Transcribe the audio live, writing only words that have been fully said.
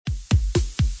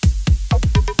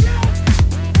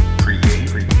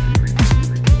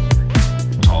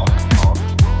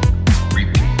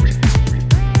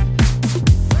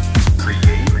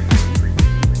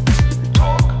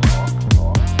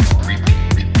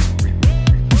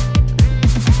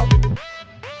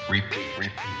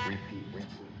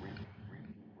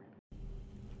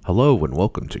Hello and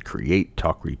welcome to Create,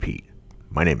 Talk, Repeat.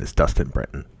 My name is Dustin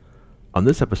Breton. On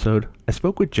this episode, I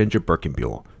spoke with JinJa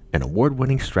Birkenbeuel, an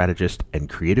award-winning strategist and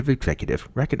creative executive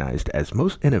recognized as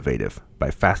most innovative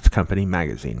by Fast Company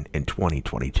magazine in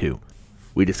 2022.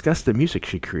 We discussed the music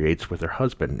she creates with her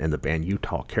husband in the band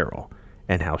Utah Carol,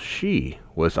 and how she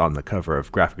was on the cover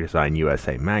of Graphic Design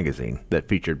USA magazine that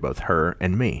featured both her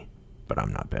and me, but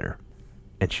I'm not bitter.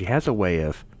 And she has a way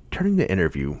of turning the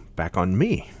interview back on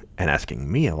me and asking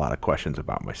me a lot of questions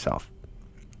about myself.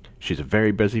 She's a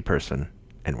very busy person,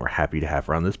 and we're happy to have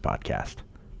her on this podcast.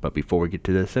 But before we get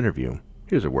to this interview,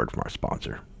 here's a word from our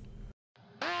sponsor.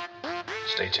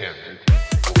 Stay tuned.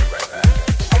 We'll be right back.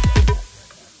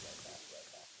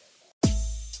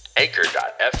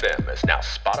 Anchor.fm is now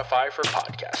Spotify for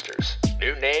podcasters.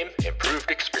 New name,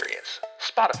 improved experience.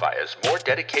 Spotify is more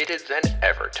dedicated than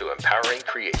ever to empowering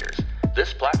creators.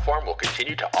 This platform will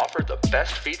continue to offer the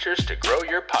best features to grow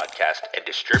your podcast and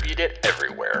distribute it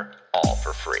everywhere, all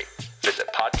for free. Visit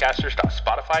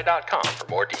podcasters.spotify.com for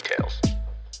more details.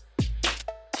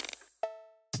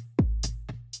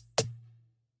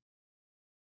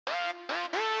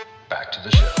 Back to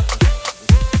the show.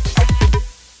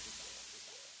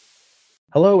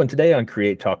 Hello, and today on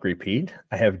Create, Talk, Repeat,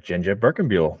 I have JinJa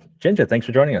Birkenbeuel. JinJa, thanks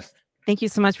for joining us. Thank you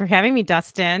so much for having me,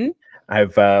 Dustin.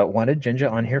 I've wanted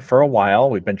JinJa on here for a while.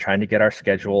 We've been trying to get our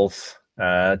schedules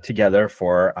together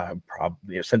for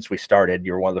probably since we started.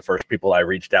 You were one of the first people I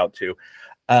reached out to.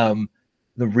 The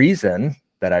reason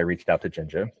that I reached out to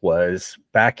JinJa was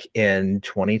back in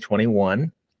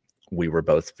 2021, we were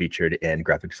both featured in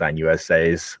Graphic Design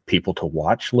USA's People to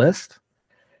Watch list.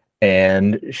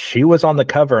 And she was on the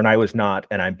cover and I was not,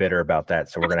 and I'm bitter about that.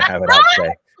 So we're going to have it out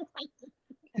today.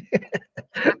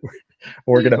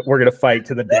 We're gonna fight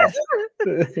to the death.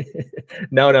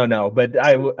 No. But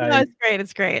it's great.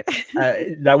 It's great.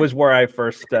 That was where I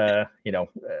first,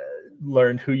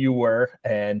 learned who you were,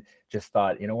 and just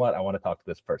thought, you know what, I want to talk to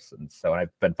this person. So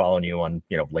I've been following you on,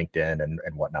 LinkedIn and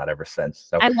whatnot ever since.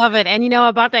 So I love it. And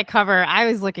about that cover, I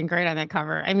was looking great on that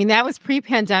cover. I mean, that was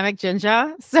pre-pandemic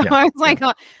JinJa. So yeah, I was like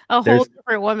a whole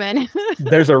different woman.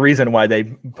 There's a reason why they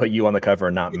put you on the cover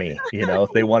and not me.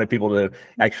 They wanted people to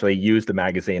actually use the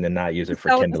magazine and not use it for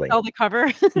kindling. Sell the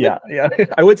cover. yeah.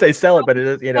 I would say sell it, but it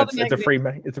is, it's a free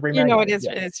magazine. It is.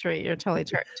 Yeah. It's true. You're totally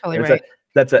right.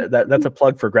 That's a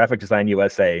plug for Graphic Design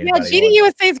USA. Yeah, GD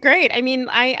USA is great. I mean,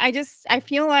 I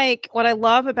feel like what I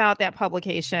love about that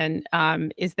publication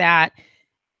is that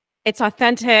it's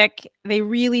authentic. They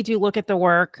really do look at the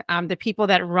work. The people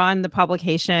that run the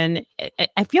publication,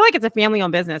 I feel like it's a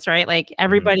family-owned business, right? Like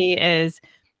everybody is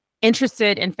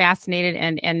interested and fascinated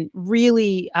and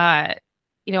really,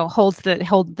 hold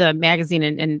the magazine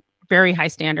in very high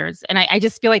standards. And I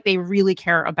just feel like they really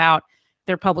care about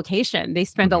their publication. They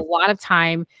spend a lot of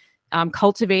time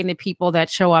cultivating the people that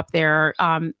show up there.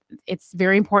 It's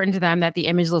very important to them that the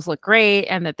images look great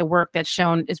and that the work that's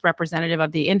shown is representative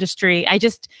of the industry. I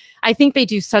think they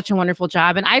do such a wonderful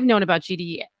job. And I've known about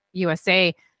GD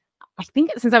USA, I think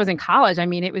since I was in college. I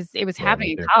mean, it was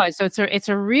happening in college. So it's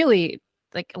a really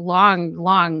like long,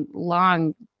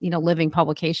 living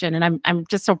publication. And I'm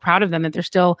just so proud of them that they're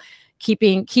still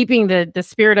keeping the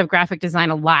spirit of graphic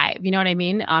design alive. You know what I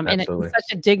mean? And in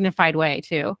such a dignified way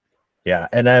too. Yeah.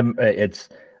 And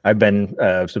I've been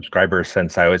a subscriber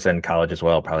since I was in college as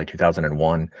well, probably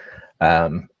 2001.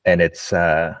 And it's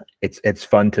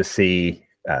fun to see,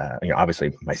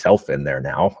 obviously myself in there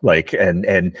now, like,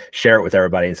 and share it with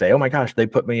everybody and say, oh my gosh, they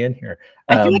put me in here.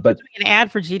 I feel like but an ad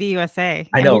for GD USA.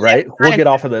 I know, right? We'll get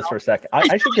off of this for a second.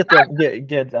 I should get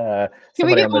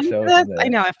somebody on the show. I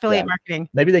know, affiliate marketing.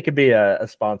 Maybe they could be a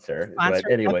sponsor. But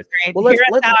anyways, well, let's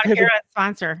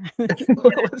sponsor.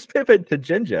 Let's pivot to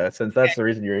JinJa, since that's the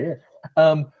reason you're here.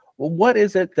 What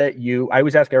is it that I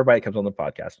always ask everybody that comes on the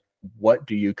podcast, what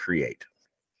do you create?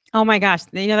 Oh my gosh.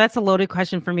 That's a loaded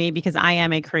question for me because I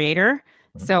am a creator.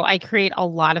 So I create a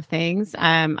lot of things.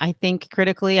 I think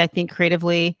critically, I think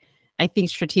creatively, I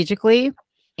think strategically,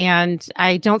 and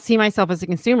I don't see myself as a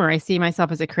consumer. I see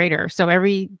myself as a creator. So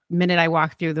every minute I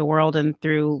walk through the world and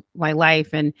through my life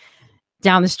and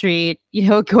down the street,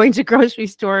 going to grocery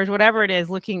stores, whatever it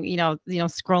is, looking,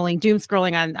 scrolling, doom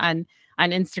scrolling on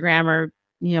Instagram or,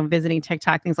 visiting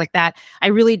TikTok, things like that. I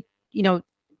really,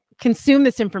 consume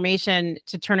this information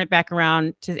to turn it back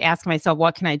around to ask myself,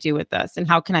 what can I do with this? And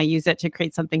how can I use it to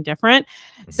create something different?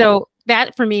 So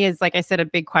that for me is, like I said, a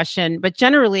big question. But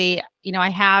generally, I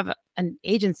have an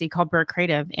agency called Bird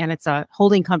Creative, and it's a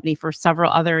holding company for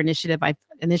several other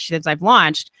initiatives I've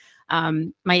launched.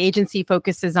 My agency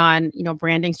focuses on,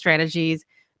 branding strategies,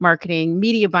 marketing,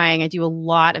 media buying. I do a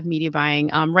lot of media buying.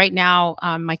 Right now,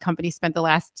 my company spent the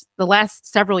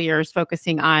last several years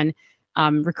focusing on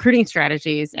recruiting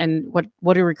strategies. And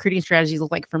what do recruiting strategies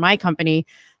look like for my company?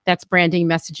 That's branding,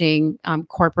 messaging,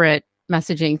 corporate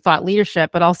messaging, thought leadership,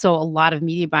 but also a lot of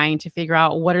media buying to figure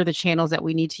out what are the channels that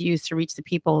we need to use to reach the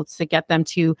people to get them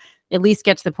to at least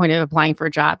get to the point of applying for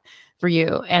a job for you.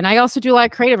 And I also do a lot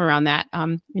of creative around that,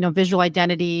 visual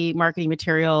identity, marketing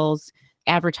materials,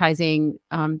 advertising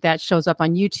that shows up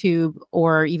on YouTube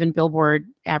or even billboard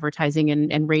advertising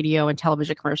and radio and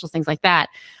television commercials, things like that.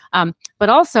 But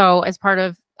also as part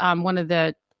of one of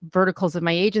the verticals of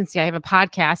my agency, I have a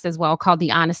podcast as well called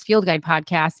the Honest Field Guide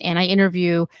podcast. And I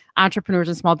interview entrepreneurs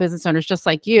and small business owners just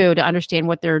like you to understand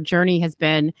what their journey has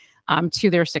been to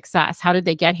their success. How did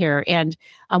they get here? And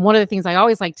one of the things I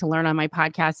always like to learn on my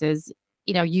podcast is,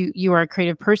 you are a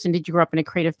creative person. Did you grow up in a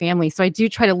creative family? So I do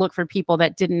try to look for people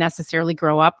that didn't necessarily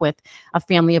grow up with a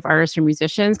family of artists or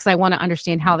musicians, because I want to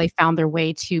understand how they found their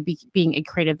way to being a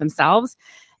creative themselves.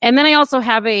 And then I also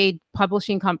have a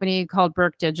publishing company called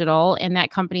Burke Digital, and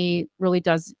that company really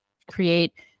does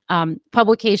create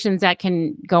publications that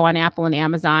can go on Apple and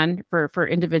Amazon for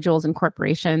individuals and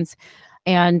corporations.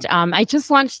 And I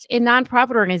just launched a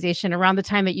nonprofit organization around the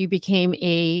time that you became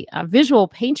a visual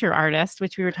painter artist,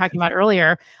 which we were talking about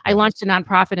earlier. I launched a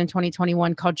nonprofit in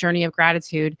 2021 called Journey of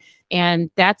Gratitude.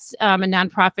 And that's a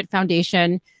nonprofit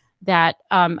foundation that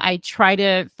I try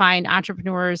to find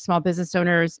entrepreneurs, small business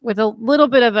owners with a little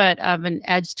bit of an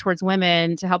edge towards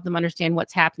women to help them understand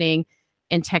what's happening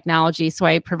in technology. So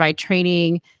I provide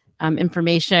training,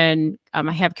 information.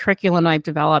 I have curriculum I've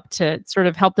developed to sort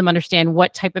of help them understand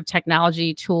what type of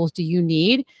technology tools do you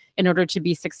need in order to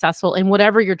be successful in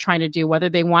whatever you're trying to do, whether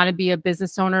they want to be a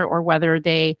business owner or whether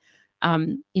they,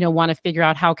 want to figure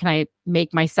out how can I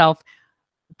make myself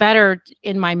better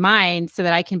in my mind so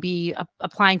that I can be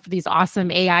applying for these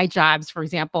awesome AI jobs, for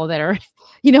example, that are,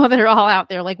 that are all out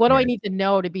there. Like, what do I need to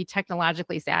know to be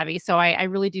technologically savvy? So I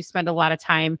really do spend a lot of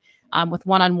time with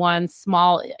one-on-one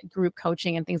small group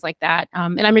coaching and things like that.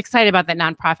 And I'm excited about that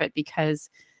nonprofit because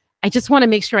I just want to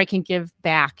make sure I can give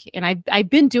back. And I've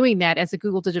been doing that as a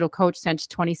Google Digital Coach since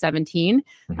 2017.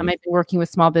 I've been working with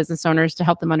small business owners to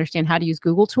help them understand how to use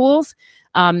Google tools.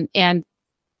 And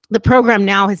the program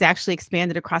now has actually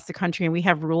expanded across the country, and we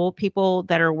have rural people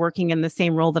that are working in the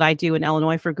same role that I do in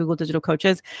Illinois for Google Digital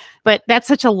Coaches. But that's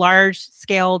such a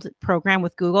large-scaled program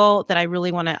with Google that I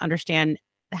really want to understand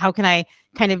how can I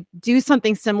kind of do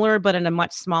something similar, but in a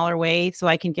much smaller way so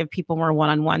I can give people more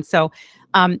one-on-one. So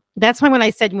that's why when I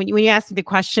said, when you asked me the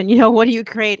question, what do you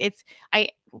create?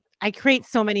 I create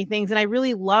so many things, and I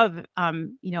really love,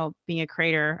 being a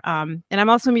creator. And I'm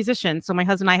also a musician. So my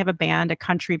husband and I have a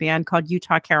country band called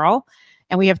Utah Carol,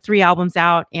 and we have 3 albums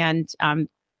out and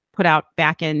put out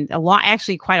back in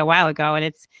actually quite a while ago.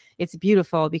 And it's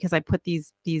beautiful because I put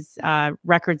these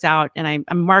records out, and I'm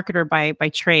a marketer by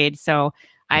trade. So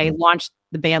I launched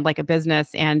the band like a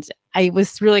business, and I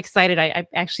was really excited. I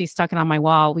actually stuck it on my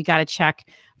wall. We got a check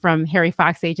from Harry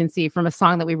Fox Agency from a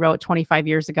song that we wrote 25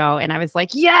 years ago. And I was like,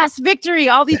 yes, victory,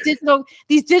 all these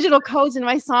digital codes in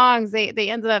my songs, they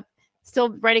ended up still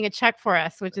writing a check for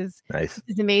us, which is nice.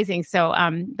 Is amazing. So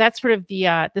that's sort of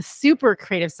the super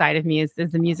creative side of me is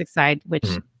the music side, which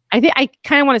I think I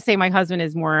kind of want to say my husband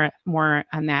is more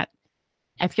on that.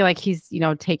 I feel like he's,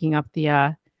 taking up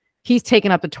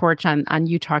the torch on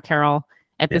Utah Carol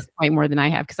at this point more than I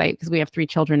have, because we have 3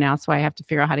 children now. So I have to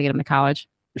figure out how to get them to college.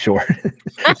 Sure.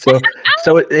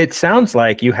 So it sounds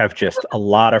like you have just a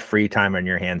lot of free time on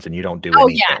your hands and you don't do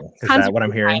anything. Yeah. Is that what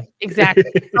I'm hearing? Exactly.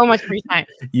 So much free time.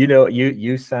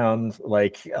 You sound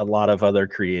like a lot of other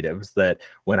creatives that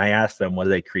when I ask them what do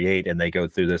they create and they go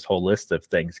through this whole list of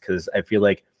things, because I feel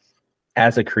like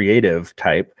as a creative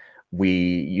type,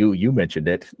 you mentioned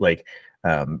it, like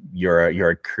you're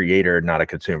a creator, not a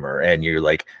consumer. And you're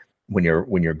like, when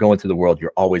you're going through the world,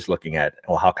 you're always looking at,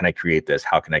 well, how can I create this?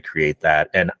 How can I create that?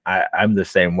 And I'm the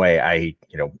same way. I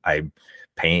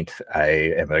paint. I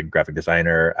am a graphic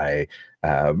designer. I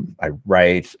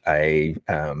write. I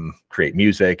create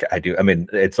music.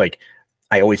 It's like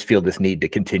I always feel this need to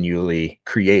continually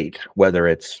create, whether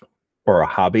it's for a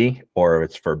hobby or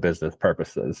it's for business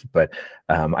purposes. But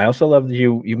I also love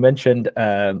you mentioned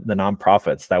the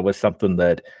nonprofits. That was something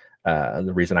that.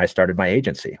 The reason I started my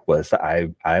agency was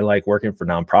I like working for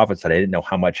nonprofits, and I didn't know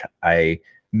how much I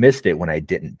missed it when I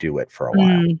didn't do it for a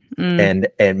while. And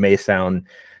it may sound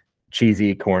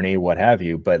cheesy, corny, what have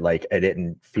you, but like I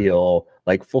didn't feel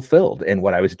like fulfilled in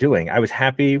what I was doing. I was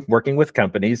happy working with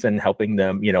companies and helping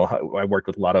them. I worked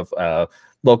with a lot of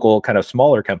local kind of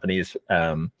smaller companies,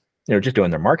 just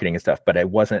doing their marketing and stuff, but I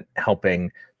wasn't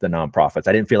helping the nonprofits.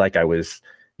 I didn't feel like I was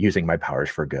using my powers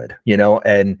for good,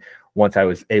 and once I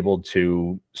was able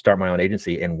to start my own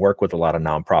agency and work with a lot of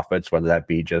nonprofits, whether that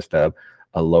be just a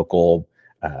local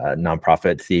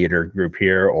nonprofit theater group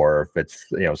here, or if it's,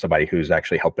 somebody who's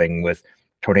actually helping with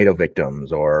tornado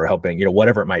victims or helping,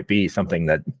 whatever it might be, something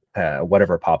that,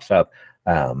 whatever pops up,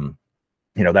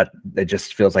 that it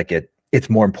just feels like it's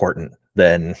more important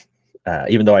than,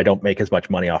 even though I don't make as much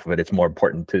money off of it, it's more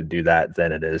important to do that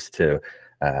than it is to,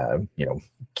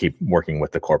 keep working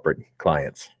with the corporate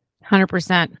clients.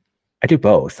 100%. I do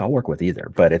both. I'll work with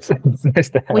either, but it's nice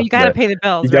to have. Well, you got to pay the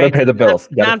bills. You got to pay the bills.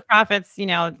 Nonprofits,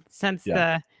 since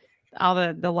a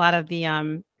lot of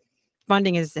the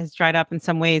funding has dried up in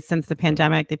some ways since the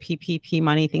pandemic, the PPP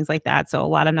money, things like that. So a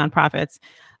lot of nonprofits,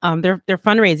 their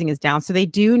fundraising is down. So they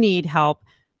do need help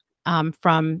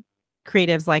from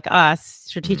creatives like us,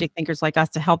 strategic thinkers like us,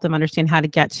 to help them understand how to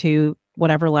get to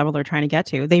whatever level they're trying to get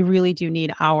to. They really do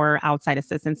need our outside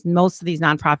assistance. Most of these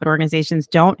nonprofit organizations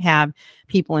don't have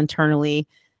people internally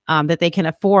that they can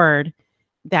afford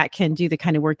that can do the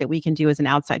kind of work that we can do as an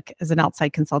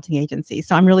outside consulting agency.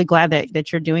 So I'm really glad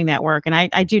that you're doing that work. And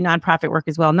I do nonprofit work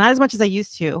as well, not as much as I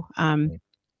used to,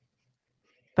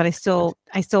 but it's still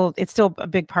a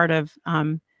big part of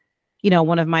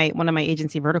one of my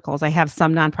agency verticals. I have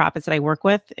some nonprofits that I work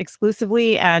with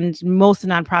exclusively, and most of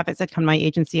the nonprofits that come to my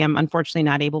agency, I'm unfortunately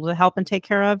not able to help and take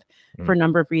care of for a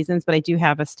number of reasons. But I do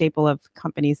have a staple of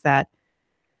companies that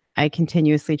I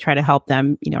continuously try to help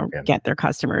them, get their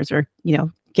customers or,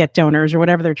 get donors or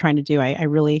whatever they're trying to do. I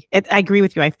agree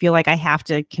with you. I feel like I have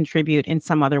to contribute in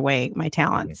some other way, my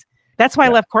talents. That's why I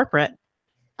left corporate.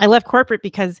 I left corporate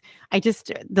because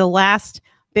the last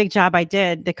big job I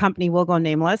did, the company will go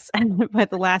nameless, but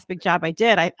the last big job I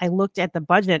did, I looked at the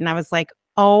budget and I was like,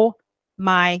 oh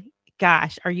my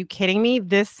gosh, are you kidding me?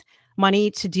 This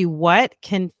money to do what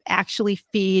can actually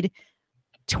feed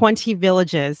 20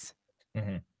 villages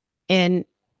in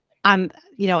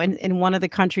one of the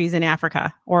countries in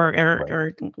Africa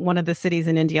or one of the cities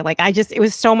in India. Like it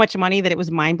was so much money that it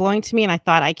was mind blowing to me. And I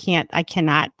thought, I can't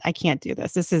do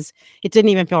this. It didn't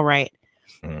even feel right.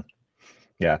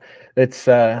 Yeah, it's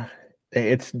a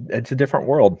different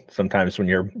world sometimes when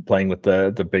you're playing with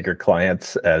the bigger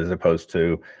clients as opposed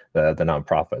to the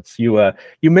nonprofits.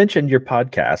 You mentioned your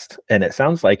podcast, and it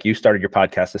sounds like you started your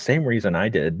podcast the same reason I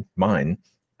did mine.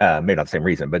 Maybe not the same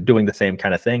reason, but doing the same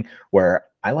kind of thing, where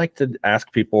I like to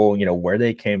ask people, where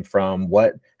they came from,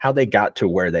 how they got to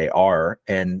where they are.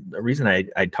 And the reason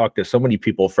I talk to so many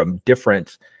people from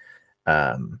different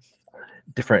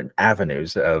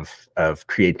avenues of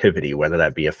creativity, whether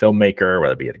that be a filmmaker,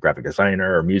 whether it be a graphic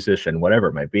designer or musician, whatever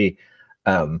it might be.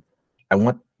 I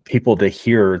want people to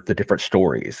hear the different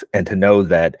stories and to know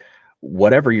that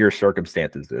whatever your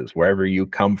circumstances is, wherever you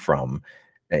come from,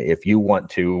 if you want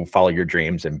to follow your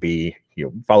dreams and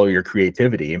follow your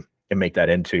creativity and make that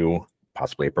into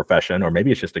possibly a profession, or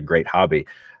maybe it's just a great hobby,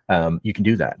 you can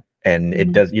do that. And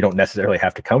you don't necessarily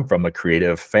have to come from a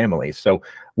creative family. So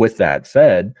with that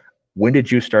said, when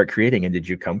did you start creating, and did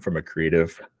you come from a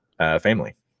creative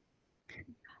family?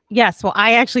 Yes. Well,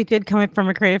 I actually did come from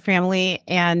a creative family,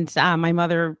 and my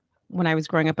mother, when I was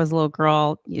growing up as a little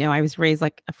girl, I was raised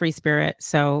like a free spirit.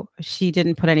 So she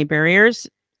didn't put any barriers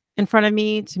in front of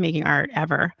me to making art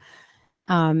ever.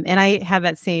 And I have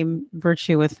that same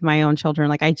virtue with my own children.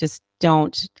 Like I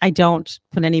don't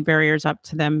put any barriers up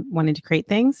to them wanting to create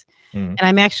things. And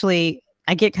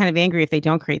I get kind of angry if they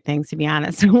don't create things, to be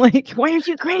honest. I'm like, why aren't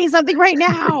you creating something right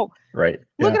now? Right.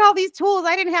 Look at all these tools.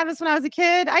 I didn't have this when I was a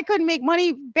kid. I couldn't make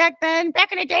money back then.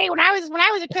 Back in the day when I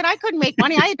was a kid, I couldn't make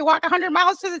money. I had to walk 100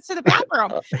 miles to the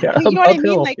bathroom. You know what I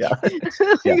mean? Like,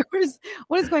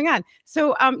 what is going on?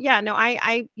 So,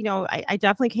 I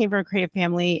definitely came from a creative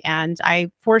family, and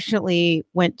I fortunately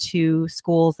went to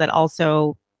schools that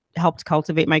also helped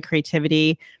cultivate my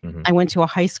creativity. I went to a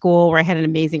high school where I had an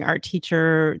amazing art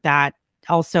teacher that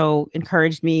also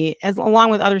encouraged me, along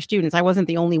with other students. I wasn't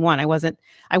the only one. I wasn't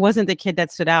the kid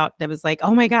that stood out that was like,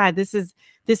 oh my God, this is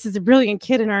a brilliant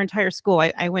kid in our entire school.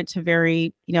 I went to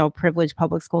very, privileged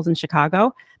public schools in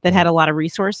Chicago that had a lot of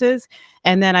resources.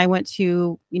 And then I went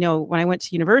to, when I went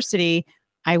to university,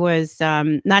 I was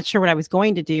not sure what I was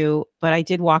going to do, but I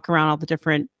did walk around all the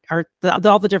different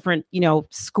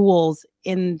schools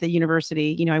in the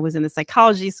university. I was in the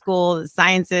psychology school, the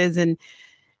sciences, and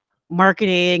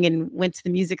marketing, and went to the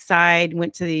music side,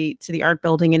 went to the art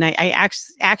building. And I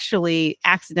actually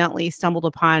accidentally stumbled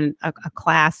upon a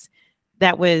class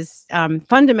that was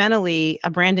fundamentally a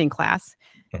branding class.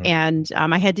 And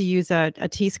I had to use a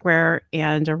T-square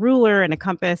and a ruler and a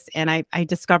compass. And I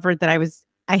discovered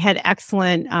that had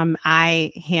excellent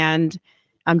eye hand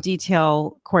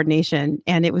detail coordination,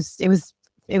 and it was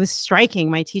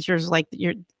striking. My teachers, like,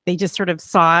 they just sort of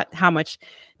saw how much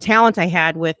talent I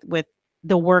had with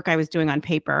the work I was doing on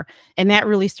paper, and that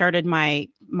really started my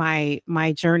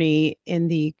journey in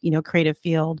the creative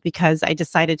field, because I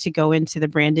decided to go into the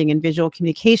branding and visual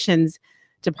communications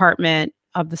department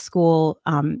of the school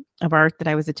of art that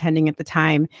I was attending at the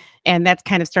time, and that's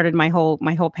kind of started my whole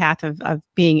path of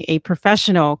being a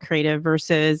professional creative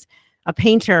versus a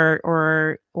painter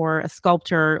or a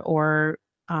sculptor or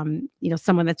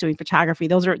someone that's doing photography.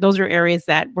 Those are areas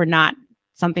that were not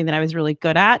something that I was really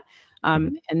good at.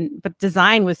 But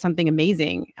design was something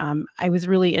amazing. I was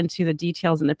really into the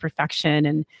details and the perfection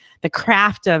and the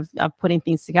craft of putting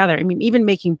things together. I mean, even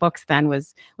making books then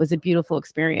was a beautiful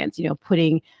experience.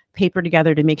 Putting paper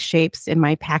together to make shapes in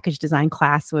my package design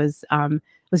class was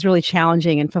really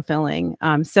challenging and fulfilling.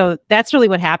 So that's really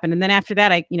what happened. And then after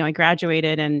that, I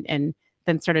graduated and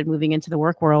then started moving into the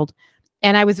work world.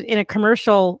 And I was in a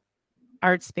commercial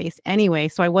art space anyway,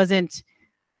 so I wasn't.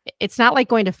 It's not like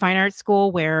going to fine art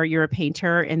school where you're a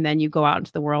painter and then you go out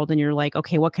into the world and you're like,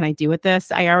 okay, what can I do with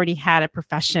this? I already had a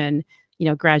profession,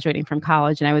 graduating from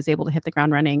college, and I was able to hit the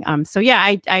ground running. So yeah,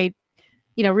 I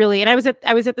really, and I was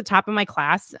at the top of my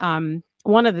class.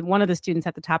 One of the students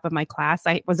at the top of my class.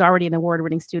 I was already an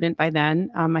award-winning student by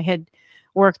then. I had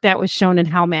work that was shown in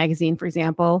How magazine, for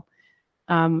example,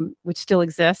 which still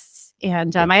exists.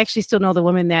 And I actually still know the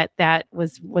woman that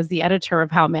was the editor of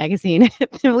How magazine.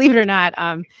 Believe it or not,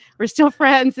 we're still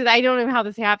friends. And I don't know how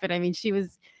this happened. I mean, she's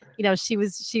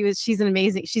an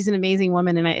amazing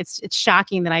woman. And it's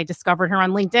shocking that I discovered her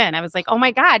on LinkedIn. I was like, oh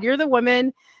my God, you're the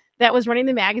woman that was running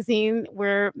the magazine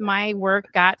where my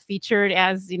work got featured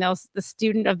as, the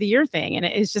student of the year thing. And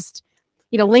it's just,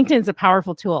 LinkedIn is a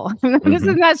powerful tool. This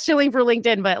is not shilling for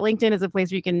LinkedIn, but LinkedIn is a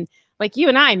place where you can, like, you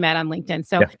and I met on LinkedIn.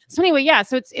 So anyway, yeah.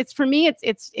 So it's for me,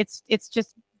 it's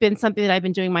just been something that I've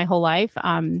been doing my whole life.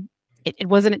 It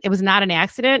was not an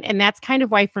accident. And that's kind of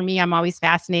why, for me, I'm always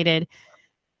fascinated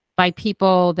by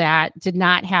people that did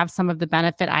not have some of the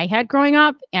benefit I had growing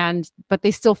up, but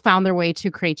they still found their way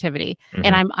to creativity.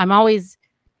 And I'm always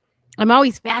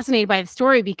fascinated by the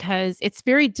story, because it's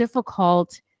very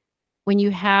difficult when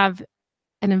you have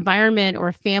an environment or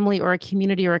a family or a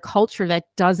community or a culture that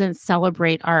doesn't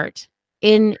celebrate art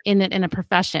in a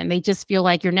profession. They just feel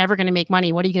like, you're never going to make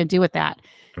money. What are you going to do with that?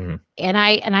 And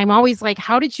I'm always like,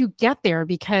 how did you get there?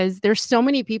 Because there's so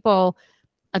many people,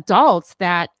 adults,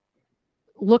 that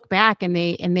look back and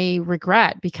they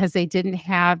regret because they didn't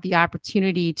have the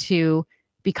opportunity to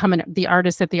become the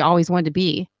artist that they always wanted to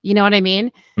be. You know what I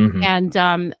mean?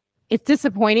 And it's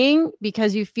disappointing,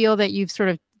 because you feel that you've sort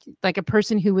of, like, a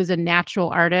person who was a natural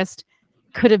artist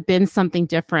could have been something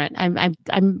different.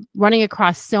 I'm running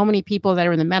across so many people that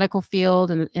are in the medical field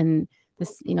and in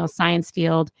this, science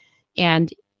field.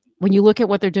 And when you look at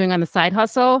what they're doing on the side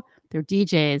hustle, they're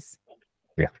DJs.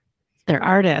 Yeah. They're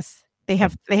artists. They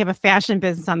have a fashion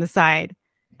business on the side.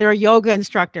 They're a yoga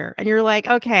instructor. And you're like,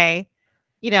 okay,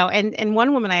 and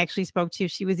one woman I actually spoke to,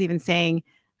 she was even saying,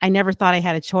 I never thought I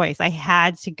had a choice. I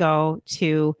had to go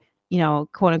to,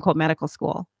 quote unquote, medical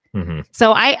school.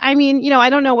 So I mean, I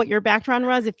don't know what your background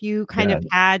was, if you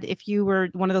if you were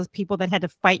one of those people that had to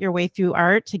fight your way through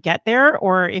art to get there,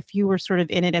 or if you were sort of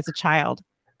in it as a child.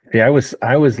 Yeah,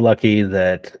 I was lucky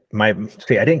that I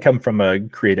didn't come from a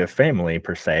creative family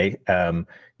per se.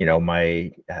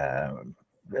 My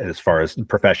as far as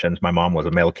professions, my mom was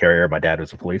a mail carrier, my dad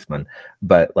was a policeman,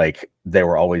 but like, they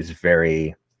were always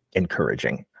very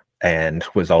encouraging and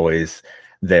was always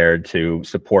there to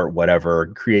support whatever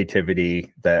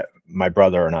creativity that my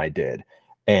brother and I did.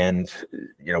 And,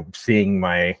 seeing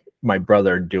my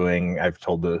brother doing, I've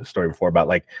told the story before about,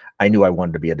 like, I knew I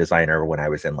wanted to be a designer when I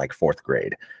was in like 4th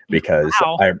grade, because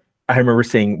I remember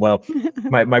seeing, well,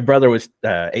 my brother was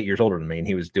 8 years older than me, and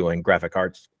he was doing graphic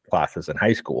arts classes in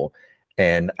high school.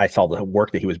 And I saw the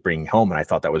work that he was bringing home, and I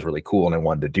thought that was really cool, and I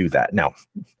wanted to do that. Now,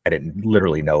 I didn't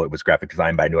literally know it was graphic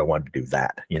design, but I knew I wanted to do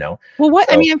that, Well,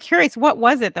 I mean, I'm curious, what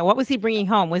was it though? What was he bringing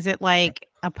home? Was it like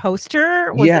a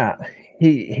poster?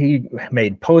 He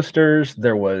made posters.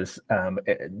 There was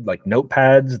like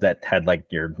notepads that had like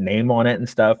your name on it and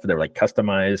stuff. They were like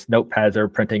customized notepads they were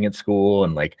printing at school,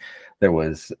 and like there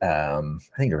was I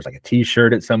think there was like a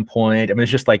T-shirt at some point. I mean,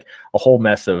 it's just like a whole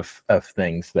mess of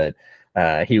things that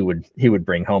he would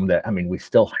bring home that, I mean, we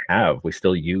still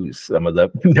use some of the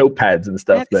notepads and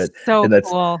stuff. That's cool. That's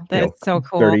so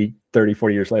cool. 30,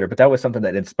 40 years later. But that was something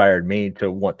that inspired me to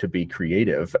want to be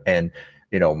creative. And,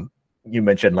 you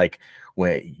mentioned like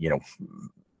when,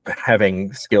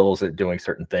 having skills at doing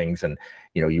certain things, and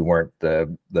you weren't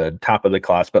the top of the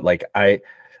class, but like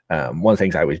one of the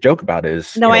things I always joke about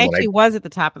is no, I actually was at the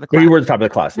top of the class. You were at the top of the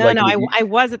class. No, I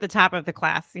was at the top of the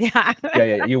class. Yeah.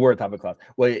 yeah, you were at the top of the class.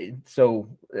 Well, so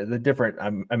the different, I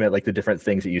mean, like the different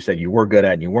things that you said you were good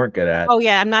at and you weren't good at. Oh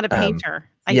yeah, I'm not a painter.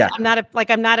 Yeah. I'm not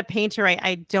a painter.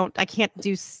 I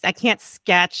can't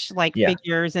sketch like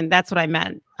figures, and that's what I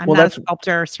meant. I'm not a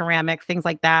sculptor, ceramic, things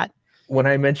like that. When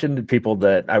I mentioned to people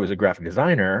that I was a graphic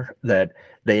designer, that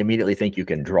they immediately think you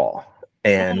can draw.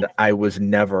 And I was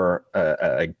never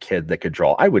a kid that could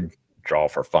draw. I would draw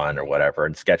for fun or whatever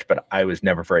and sketch, but I was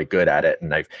never very good at it.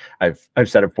 And I've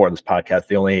said it before in this podcast,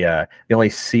 the only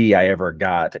C I ever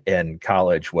got in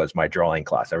college was my drawing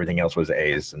class. Everything else was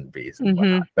A's and B's and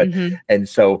whatnot. But and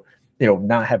so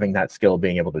not having that skill,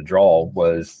 being able to draw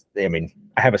was, I mean,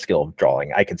 I have a skill of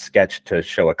drawing. I can sketch to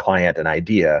show a client an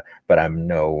idea, but I'm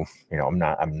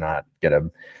not gonna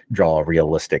draw a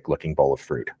realistic looking bowl of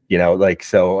fruit, like,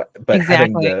 so, but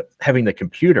having the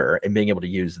computer and being able to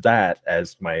use that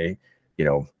as my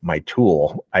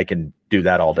tool, I can do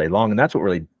that all day long. And that's what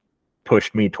really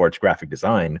pushed me towards graphic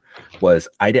design, was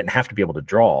I didn't have to be able to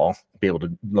draw, be able to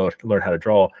learn how to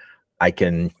draw. I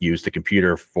can use the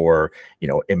computer for,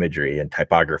 imagery and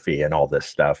typography and all this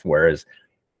stuff. Whereas,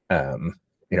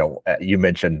 you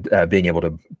mentioned being able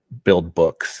to build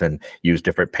books and use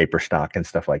different paper stock and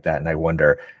stuff like that. And I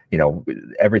wonder,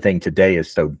 everything today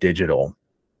is so digital,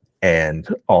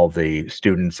 and all the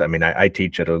students, I mean, I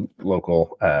teach at a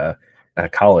local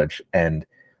college, and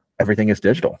everything is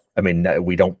digital. I mean,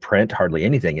 we don't print hardly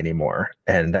anything anymore.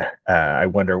 And I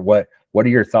wonder what are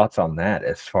your thoughts on that,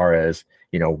 as far as,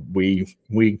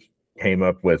 we came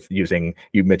up with using,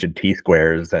 you mentioned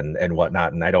T-squares and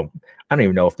whatnot, and I don't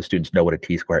even know if the students know what a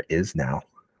T-square is now.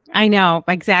 I know,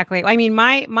 exactly. I mean,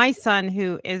 my son,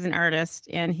 who is an artist,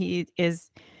 and he's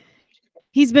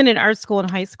been in art school and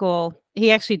high school,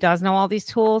 he actually does know all these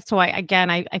tools. So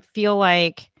I feel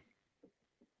like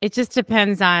it just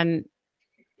depends on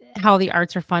how the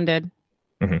arts are funded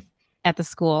at the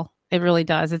school. It really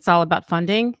does. It's all about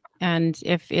funding. And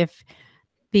if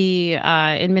the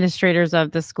administrators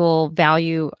of the school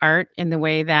value art in the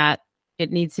way that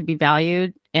it needs to be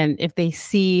valued, and if they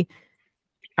see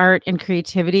art and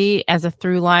creativity as a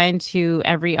through line to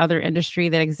every other industry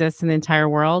that exists in the entire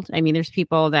world. I mean, there's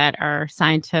people that are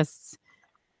scientists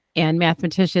and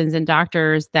mathematicians and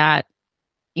doctors that,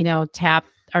 tap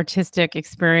artistic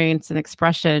experience and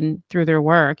expression through their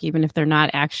work, even if they're not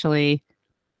actually,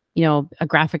 a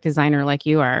graphic designer like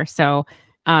you are. So,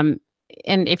 and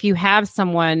if you have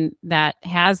someone that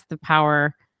has the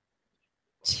power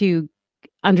to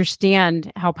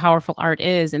understand how powerful art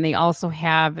is, and they also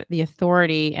have the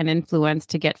authority and influence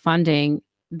to get funding,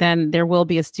 then there will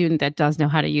be a student that does know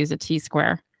how to use a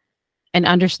T-square and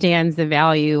understands the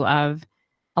value of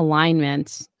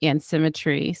alignment and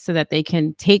symmetry, so that they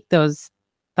can take those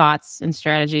thoughts and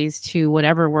strategies to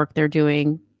whatever work they're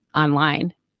doing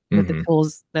online with the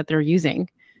tools that they're using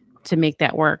to make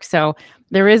that work. So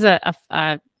there is a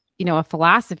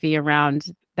philosophy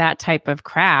around that type of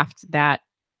craft that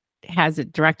has a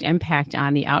direct impact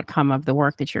on the outcome of the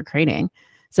work that you're creating.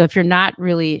 So if you're not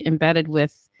really embedded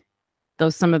with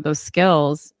some of those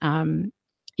skills,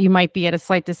 you might be at a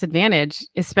slight disadvantage,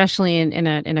 especially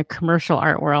in a commercial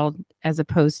art world as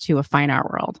opposed to a fine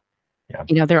art world.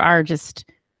 Yeah. There are just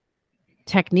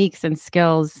techniques and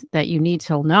skills that you need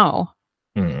to know,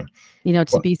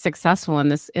 to be successful in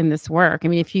this work. I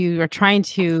mean, if you are trying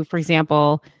to, for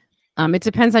example, it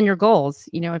depends on your goals.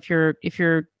 If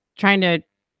you're trying to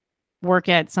work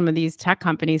at some of these tech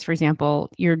companies, for example,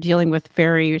 you're dealing with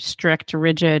very strict,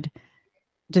 rigid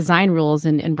design rules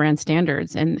and brand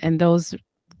standards, and those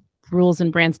rules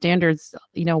and brand standards,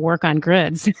 work on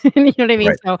grids. You know what I mean?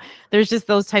 Right. So there's just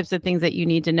those types of things that you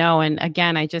need to know. And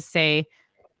again, I just say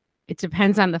it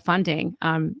depends on the funding.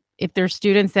 If there's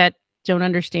students that don't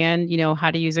understand, how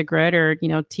to use a grid or,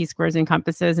 T-squares and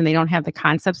compasses, and they don't have the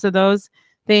concepts of those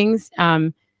things,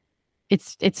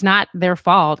 it's not their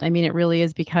fault. I mean, it really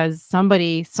is because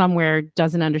somebody somewhere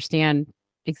doesn't understand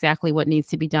exactly what needs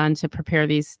to be done to prepare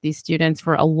these students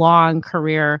for a long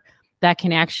career that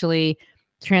can actually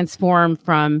transform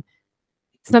from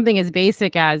something as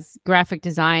basic as graphic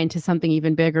design to something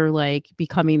even bigger, like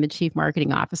becoming the chief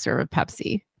marketing officer of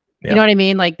Pepsi. Yeah. You know what I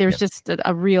mean? Like there's just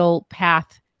a real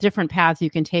path, different path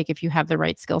you can take if you have the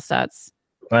right skill sets.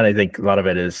 And I think a lot of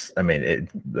it is, I mean,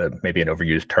 maybe an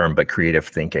overused term, but creative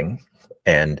thinking.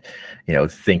 And,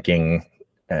 thinking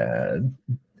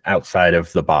outside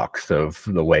of the box of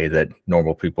the way that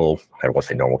normal people, I won't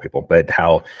say normal people, but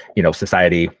how,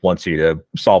 society wants you to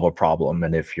solve a problem.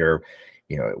 And if you're,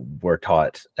 we're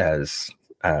taught as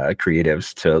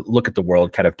creatives to look at the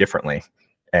world kind of differently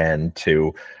and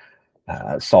to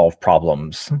solve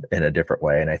problems in a different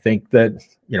way. And I think that,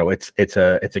 it's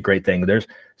a great thing. There's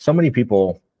so many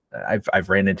people I've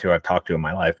talked to in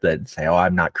my life that say, oh,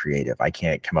 I'm not creative, I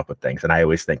can't come up with things. And I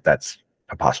always think that's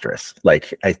preposterous.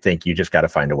 Like, I think you just got to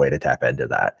find a way to tap into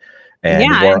that.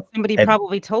 And somebody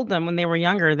probably told them when they were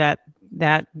younger that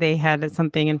they had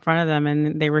something in front of them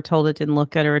and they were told it didn't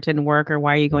look good or it didn't work, or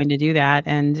why are you going to do that?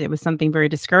 And it was something very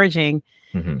discouraging.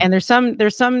 And there's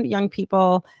some young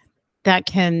people that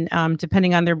can,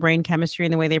 depending on their brain chemistry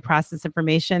and the way they process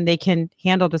information, they can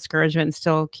handle discouragement and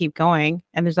still keep going.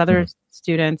 And there's other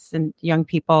students and young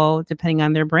people, depending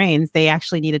on their brains, they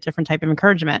actually need a different type of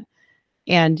encouragement.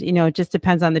 And, it just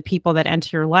depends on the people that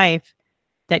enter your life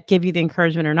that give you the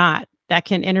encouragement or not, that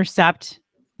can intercept,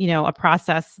 a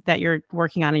process that you're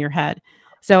working on in your head.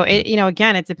 So it,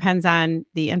 again, it depends on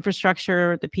the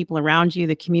infrastructure, the people around you,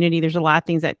 the community. There's a lot of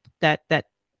things that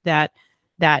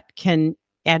can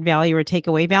add value or take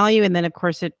away value. And then of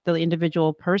course the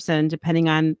individual person, depending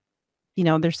on,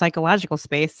 their psychological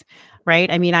space, right?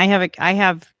 I mean, I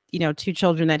have, two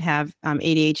children that have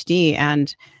ADHD,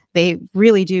 and they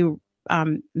really do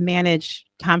manage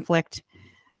conflict.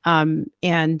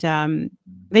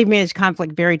 They've managed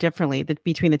conflict very differently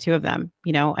between the two of them.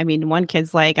 I mean, one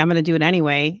kid's like, I'm going to do it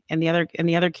anyway. And the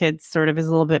other kid sort of is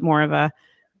a little bit more of a,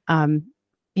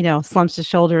 slumps his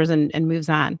shoulders and moves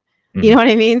on. You know what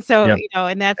I mean? So,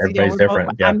 and that's, everybody's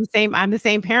different. Yeah. I'm the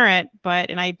same parent,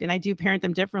 and I do parent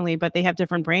them differently, but they have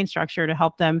different brain structure to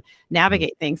help them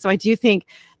navigate things. So I do think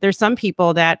there's some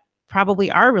people that probably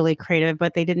are really creative,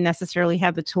 but they didn't necessarily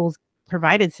have the tools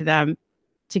provided to them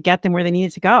to get them where they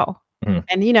needed to go.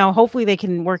 And, hopefully they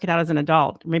can work it out as an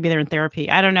adult. Maybe they're in therapy.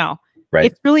 I don't know.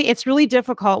 Right. It's really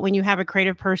difficult when you have a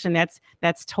creative person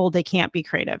that's told they can't be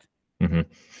creative.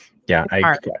 Yeah.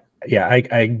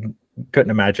 I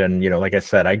couldn't imagine, like I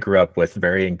said, I grew up with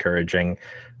very encouraging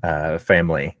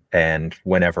family. And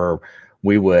whenever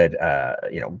we would,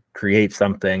 create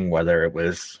something, whether it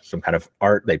was some kind of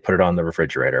art, they'd put it on the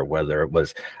refrigerator, whether it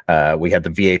was, we had the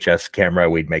VHS camera,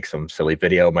 we'd make some silly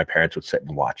video. My parents would sit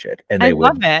and watch it. And they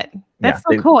love it. That's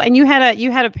so cool. And you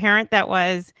had a parent that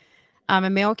was a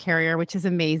mail carrier, which is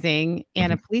amazing,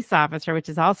 and a police officer, which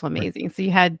is also amazing. So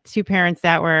you had two parents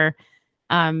that were,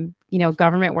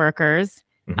 government workers,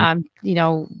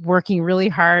 working really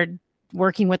hard,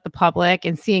 working with the public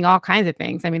and seeing all kinds of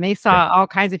things. I mean, they saw all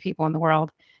kinds of people in the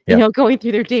world, going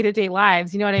through their day-to-day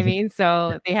lives, you know what I mean?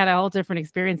 So they had a whole different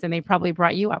experience than they probably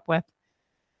brought you up with.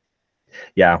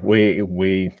 Yeah,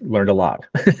 we learned a lot.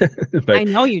 But I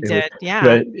know you did. Yeah.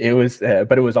 But it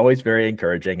was always very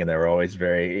encouraging, and they were always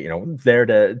very, there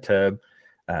to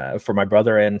for my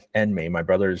brother and me. My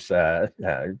brother's is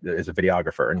a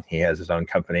videographer, and he has his own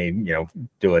company,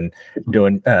 doing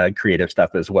creative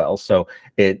stuff as well. So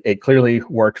it clearly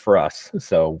worked for us.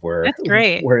 So that's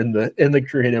great. We're in the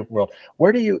creative world.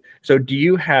 Do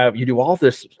you do all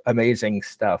this amazing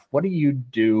stuff? What do you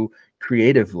do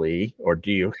creatively, or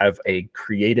do you have a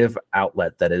creative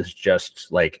outlet that is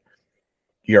just like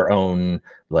your own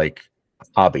like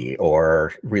hobby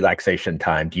or relaxation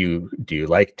time? Do you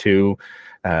like to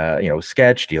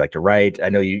sketch? Do you like to write? I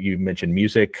know you mentioned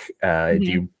music. Do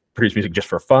you produce music just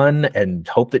for fun and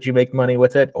hope that you make money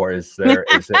with it, or is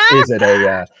it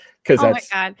a because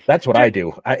that's what I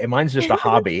do. Mine's just a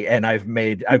hobby, and I've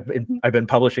been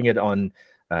publishing it on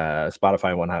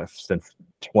Spotify since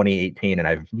 2018, and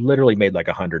I've literally made like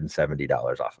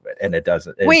 $170 off of it, and it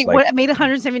doesn't. Wait, what made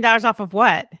 $170 off of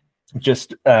what?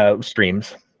 Just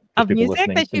streams of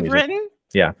music that you've written.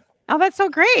 Yeah. Oh, that's so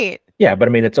great. Yeah, but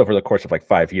I mean, it's over the course of like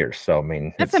 5 years. So I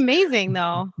mean, that's amazing,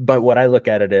 though. But what I look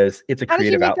at it is, it's a How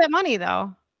creative. How did you make that money,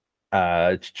 though?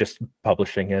 It's just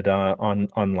publishing it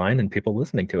online and people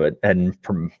listening to it and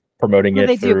promoting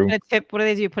it through. What do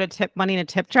they do? Put money in a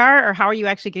tip jar, or how are you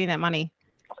actually getting that money?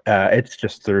 It's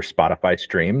just through Spotify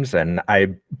streams, and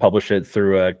I publish it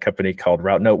through a company called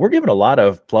Route Note. We're giving a lot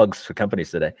of plugs to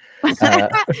companies today.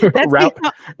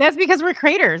 That's because we're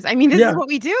creators. I mean, this is what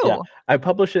we do. Yeah. I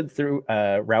publish it through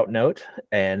Route Note,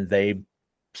 and they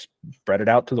spread it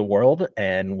out to the world.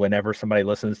 And whenever somebody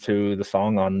listens to the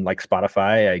song on like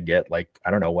Spotify, I get like,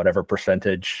 I don't know, whatever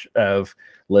percentage of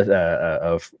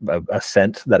a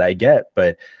cent that I get.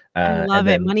 But I love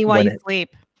it. Money while you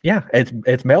sleep. Yeah,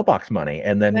 it's mailbox money,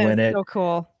 and then so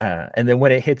cool. And then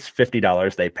when it hits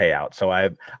 $50, they pay out. So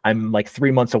I'm like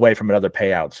 3 months away from another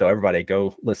payout. So everybody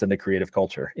go listen to Creative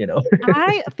Culture.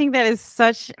 I think that is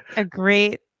such a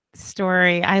great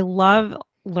story. I love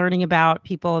learning about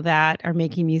people that are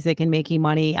making music and making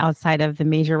money outside of the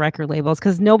major record labels,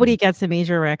 because nobody gets a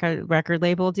major record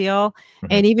label deal. Mhm.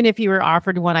 And even if you were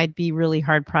offered one, I'd be really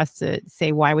hard pressed to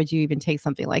say, why would you even take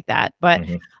something like that? But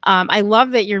Mhm. I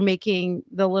love that you're making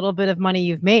the little bit of money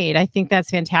you've made. I think that's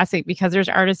fantastic, because there's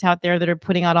artists out there that are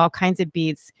putting out all kinds of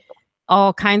beats,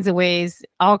 all kinds of ways,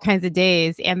 all kinds of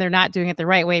days, and they're not doing it the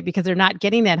right way because they're not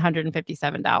getting that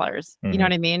 $157. You know Mhm.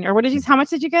 what I mean? Or how much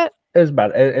did you get?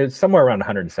 It's somewhere around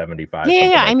 175, Yeah.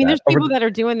 something I like mean, that. there's people that are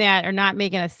doing that are not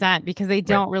making a cent because they Right.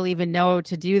 don't really even know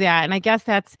to do that. And I guess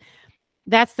that's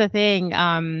the thing.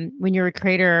 When you're a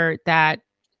creator, that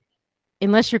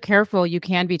unless you're careful, you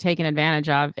can be taken advantage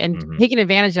of. And Mhm. taken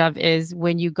advantage of is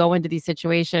when you go into these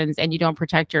situations and you don't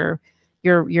protect your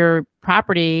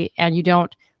property, and you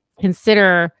don't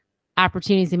consider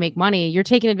opportunities to make money. You're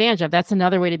taken advantage of. That's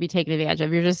another way to be taken advantage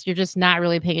of. You're just not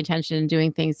really paying attention and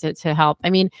doing things to help.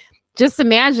 I mean, just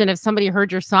imagine if somebody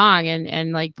heard your song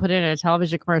and like put it in a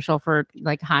television commercial for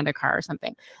like a Honda car or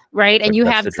something, right? And you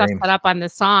That's have the stuff dream. set up on the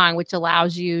song, which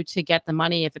allows you to get the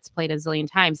money if it's played a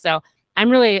zillion times. So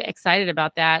I'm really excited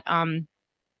about that.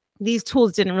 These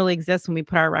tools didn't really exist when we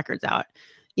put our records out,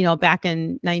 back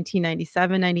in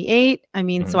 1997, 98. I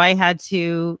mean, so Mhm. I had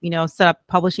to, set up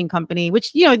a publishing company,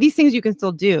 which, these things you can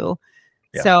still do.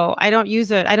 Yeah. So I don't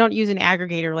use an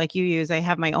aggregator like you use. I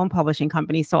have my own publishing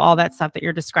company. So all that stuff that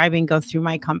you're describing goes through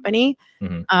my company.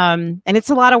 Mhm. And it's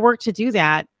a lot of work to do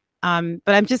that. But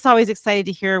I'm just always excited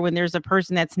to hear when there's a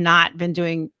person that's not been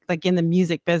doing like in the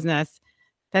music business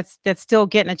that's still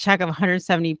getting a check of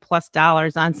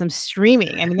 $170+ on some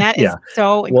streaming. I mean, that is Yeah.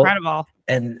 so Well, incredible.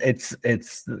 and it's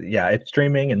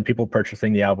streaming and people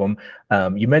purchasing the album.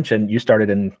 You mentioned you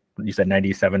started you said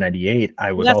 97, 98.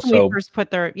 I Well, was that's when we also first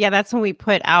that's when we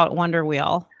put out Wonder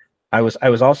Wheel. I was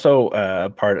also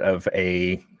part of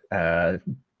a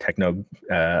techno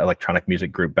electronic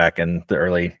music group back in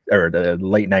the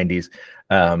late 90s,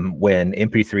 when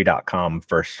mp3.com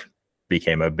first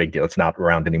became a big deal. It's not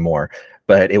around anymore,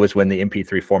 but it was when the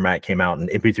MP3 format came out, and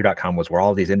mp3.com was where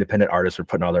all these independent artists were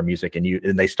putting all their music,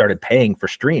 and they started paying for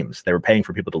streams. They were paying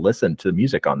for people to listen to the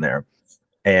music on there.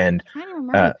 And I don't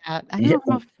remember that. I yeah, don't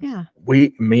know. Yeah.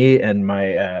 me and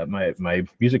my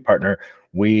music partner,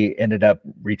 we ended up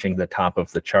reaching the top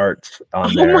of the charts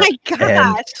on Oh there, my and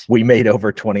gosh. we made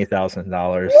over $20,000.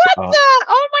 What the?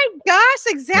 Oh my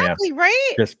gosh. Exactly.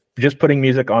 Right. Just putting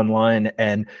music online,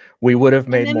 and we would have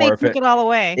And made then more they if took it all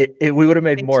away. we would have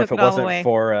made They more took if it it all wasn't away.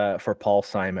 for Paul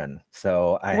Simon.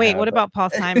 So Wait, what about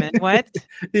Paul Simon? What?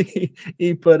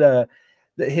 he put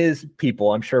his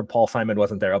people, I'm sure Paul Simon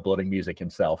wasn't there uploading music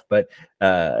himself, but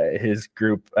his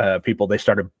group people, they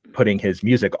started putting his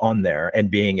music on there,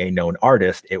 and being a known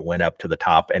artist, it went up to the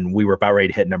top, and we were about ready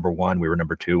to hit #1. We were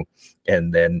 #2,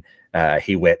 and then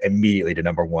he went immediately to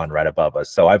 #1 right above us.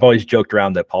 So I've always joked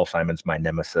around that Paul Simon's my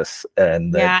nemesis,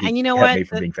 and that he And you know kept what? me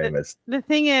from being famous. The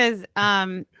thing is,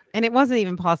 and it wasn't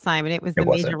even Paul Simon, it was It the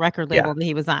major wasn't. record Yeah. label that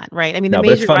he was on, right? I mean, No, the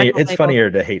but it's major funny. record It's label, funnier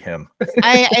to hate him.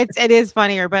 it is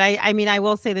funnier, but I mean, I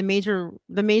will say the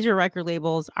major record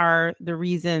labels are the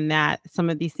reason that some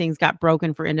of these things got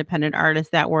broken for independent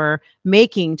artists that were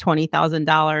making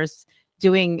 $20,000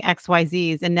 doing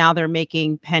XYZs, and now they're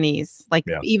making pennies, like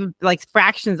Yeah. even like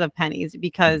fractions of pennies,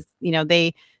 because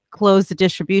they closed the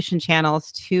distribution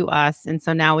channels to us, and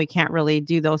so now we can't really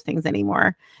do those things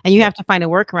anymore. And you have to find a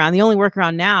workaround. The only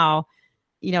workaround now,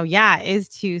 is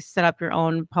to set up your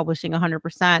own publishing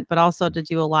 100%, but also to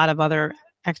do a lot of other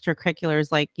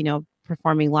extracurriculars like,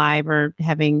 performing live or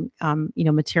having,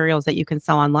 materials that you can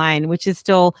sell online, which is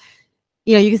still,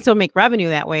 you can still make revenue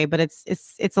that way, but it's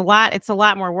a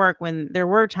lot more work. When there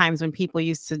were times when people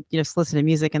used to, just listen to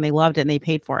music and they loved it and they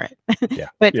paid for it, Yeah.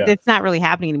 but it's not really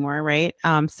happening anymore. Right.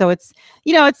 So it's,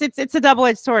 it's a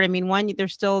double-edged sword. I mean,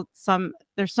 there's so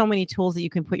many tools that you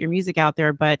can put your music out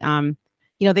there, but,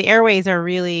 the airways are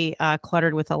really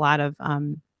cluttered with a lot of,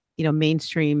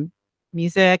 mainstream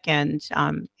music and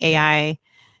AI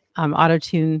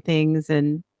auto-tune things,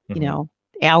 and,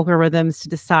 algorithms to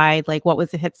decide like what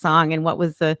was a hit song and what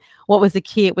was the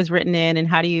key it was written in, and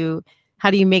how do you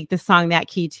make the song that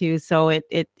key too, so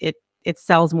it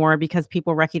sells more because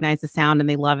people recognize the sound and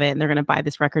they love it, and they're going to buy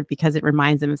this record because it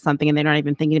reminds them of something, and they're not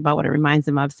even thinking about what it reminds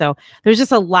them of. So there's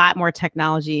just a lot more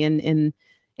technology in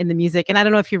the music. And I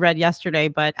don't know if you read yesterday,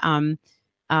 but Paul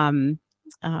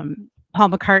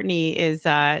McCartney is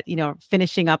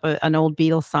finishing up an old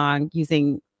Beatles song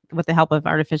with the help of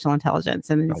artificial intelligence,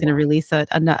 and he's going to release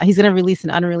an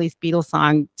unreleased Beatles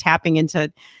song, tapping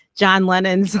into John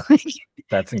Lennon's like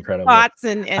That's incredible. thoughts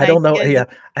and I don't know. ideas. Yeah,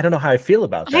 I don't know how I feel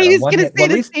about that. I On was one gonna hand, say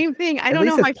well, the same thing. I at don't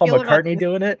know least how it's I Paul feel about McCartney this.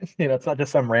 doing it. It's not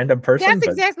just some random person, That's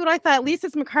but exactly what I thought. At least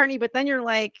it's McCartney, but then you're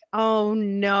like, oh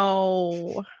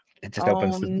no. it just Oh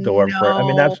opens the door for. I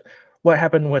mean, no. that's what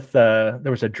happened with. There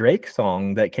was a Drake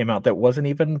song that came out that wasn't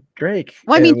even Drake.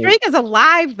 Well, I It mean, was, Drake is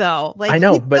alive though. Like I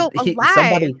know, he's but still alive.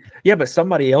 somebody, yeah, but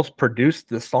somebody else produced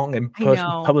the song and I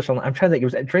know. published on. I'm trying to think. It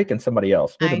was Drake and somebody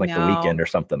else, maybe I like The know. Weeknd or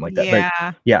something like that. But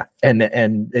Yeah. yeah,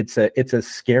 and it's a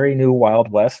scary new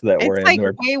Wild West that we're It's in.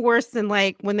 like way worse than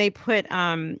like when they put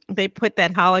that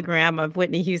hologram of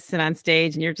Whitney Houston on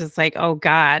stage and you're just like, oh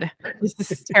God,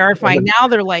 this is terrifying. Now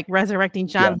they're like resurrecting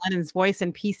John Lennon's voice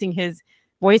and piecing his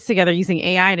voice together using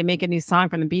AI to make a new song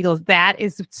from the Beatles. That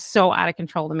is so out of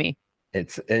control to me.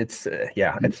 It's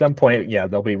yeah. At some point, yeah,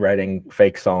 they'll be writing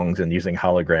fake songs and using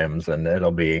holograms, and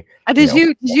it'll be. Did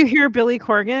you hear Billy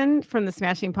Corgan from the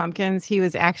Smashing Pumpkins? He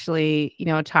was actually,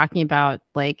 talking about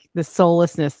like the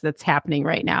soullessness that's happening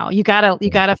right now. You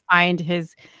gotta find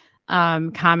his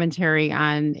commentary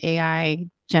on AI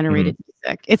generated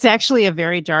music. It's actually a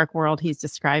very dark world he's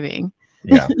describing.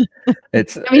 Yeah,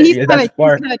 it's. I mean, he's kind that's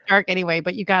of dark anyway,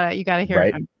 but you gotta hear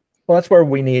right. him. Well, that's where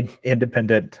we need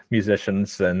independent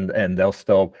musicians, and they'll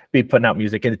still be putting out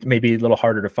music, and it may be a little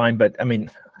harder to find. But I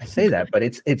mean, I say that, but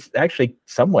it's actually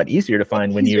somewhat easier to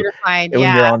find when you're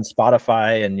on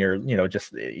Spotify and you're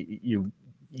just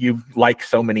you like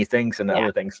so many things and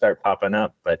other things start popping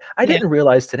up. But I didn't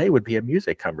realize today would be a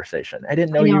music conversation. I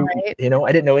didn't know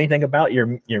I didn't know anything about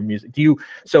your music.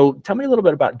 So tell me a little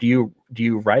bit about, do you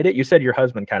write it? You said your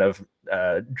husband kind of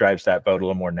drives that boat a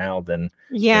little more now than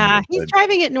he's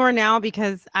driving it more now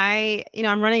because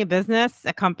I'm running a business,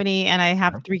 a company, and I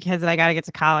have 3 kids that I got to get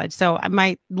to college. So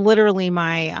my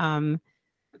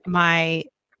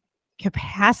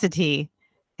capacity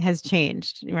has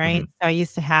changed, right? So I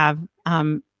used to have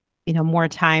more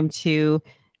time to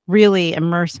really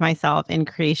immerse myself in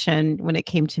creation when it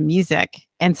came to music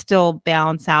and still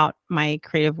balance out my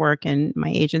creative work and my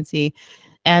agency.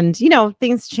 And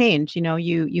things change.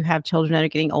 You have children that are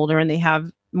getting older and they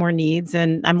have more needs,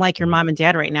 and I'm like your mom and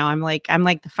dad right now. I'm like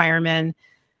the fireman,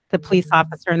 the police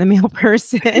officer, and the mail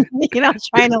person,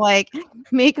 trying to like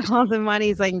make all the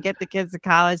money so I can get the kids to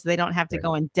college so they don't have to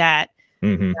go in debt.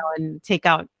 And take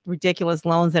out ridiculous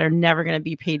loans that are never going to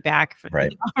be paid back.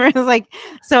 It's like,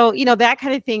 so, that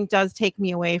kind of thing does take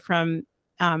me away from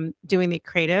doing the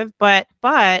creative, but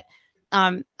I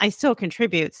still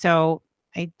contribute. So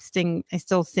I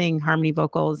still sing harmony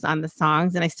vocals on the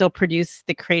songs, and I still produce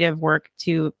the creative work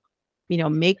to,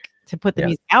 put the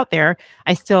music out there.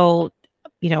 I still,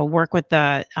 work with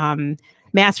the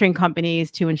mastering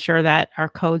companies to ensure that our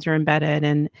codes are embedded,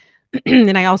 and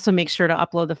and I also make sure to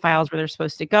upload the files where they're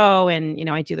supposed to go. And,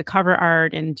 I do the cover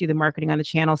art and do the marketing on the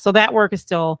channel. So that work is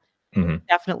still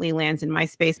definitely lands in my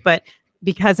space. But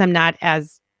because I'm not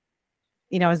because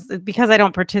I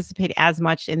don't participate as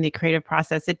much in the creative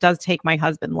process, it does take my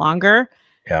husband longer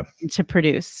to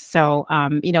produce. So,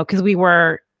 because we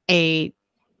were a,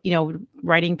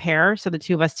 writing pair. So the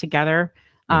 2 of us together,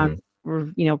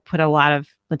 put a lot of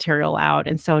material out.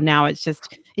 And so now it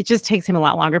just takes him a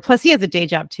lot longer. Plus he has a day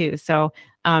job too. So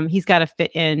he's got to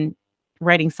fit in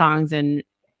writing songs and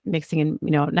mixing and,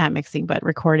 not mixing, but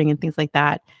recording and things like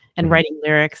that, and writing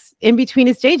lyrics in between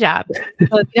his day job.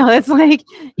 So, it's like,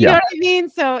 you know what I mean?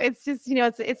 So it's just,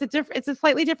 it's a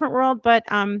slightly different world, but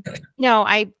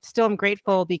I still am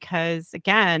grateful because,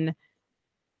 again,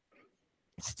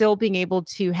 still being able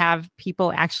to have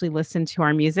people actually listen to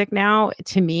our music now,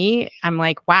 to me, I'm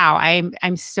like, wow,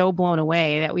 I'm so blown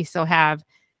away that we still have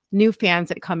new fans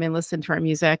that come and listen to our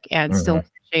music and still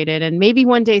appreciate it. And maybe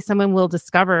one day someone will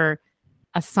discover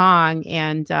a song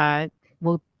and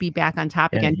we'll be back on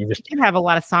top again. We did have a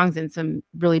lot of songs in some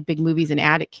really big movies and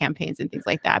ad campaigns and things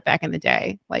like that back in the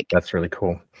day. Like, that's really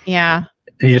cool. Yeah.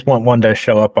 You just want one to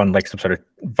show up on like some sort of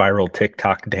viral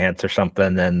TikTok dance or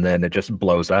something, and then it just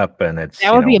blows up, and that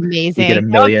would be amazing. You get a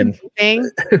million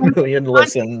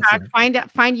listens.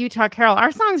 Find Utah Carol.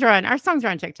 Our songs are on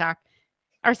TikTok.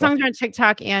 Our songs are on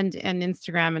TikTok and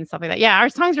Instagram and stuff like that. Yeah, our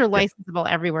songs are licensable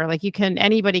everywhere. Like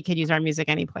anybody can use our music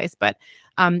any place. But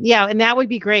and that would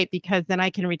be great because then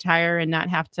I can retire and not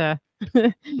have to.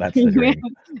 That's the dream.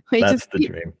 That's the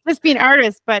dream. Just be an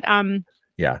artist, but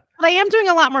yeah. But I am doing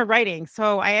a lot more writing.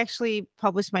 So I actually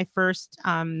published my first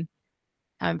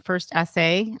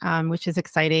essay, which is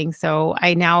exciting. So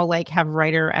I now have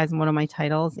writer as one of my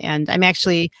titles, and I'm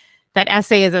actually. That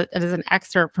essay is an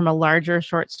excerpt from a larger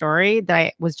short story that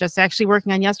I was just actually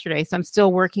working on yesterday. So I'm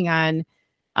still working on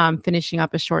finishing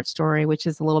up a short story, which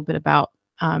is a little bit about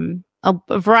a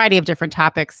variety of different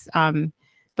topics.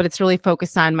 but it's really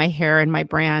focused on my hair and my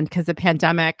brand because the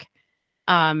pandemic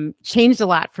changed a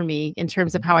lot for me in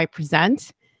terms of how I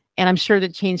present. And I'm sure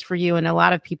that changed for you and a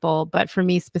lot of people. But for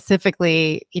me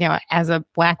specifically, as a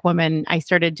Black woman, I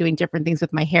started doing different things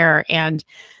with my hair. And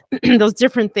those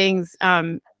different things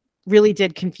really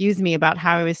did confuse me about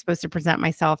how I was supposed to present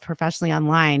myself professionally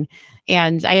online.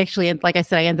 And I actually, like I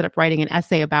said, I ended up writing an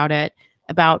essay about it,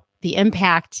 about the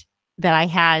impact that I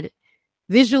had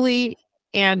visually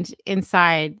and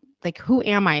inside. Like, who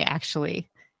am I actually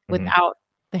without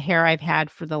the hair I've had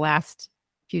for the last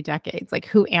few decades? Like,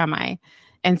 who am I?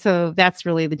 And so that's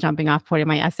really the jumping off point of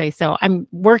my essay. So I'm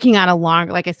working on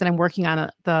like I said, I'm working on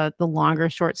the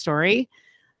longer short story.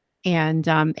 And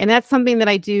that's something that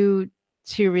I do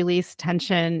to release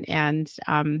tension and,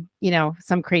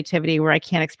 some creativity where I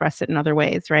can't express it in other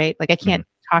ways, right? Like I can't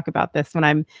talk about this when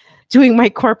I'm doing my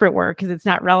corporate work because it's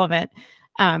not relevant.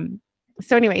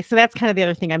 So anyway, so that's kind of the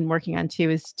other thing I'm working on too,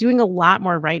 is doing a lot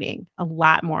more writing, a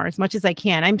lot more, as much as I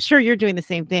can. I'm sure you're doing the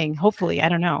same thing. Hopefully, I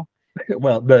don't know.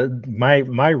 Well,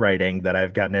 my writing that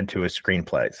I've gotten into is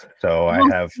screenplays. So I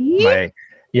have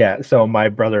so my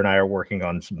brother and I are working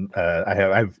on some.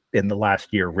 I've in the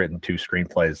last year written 2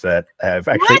 screenplays that have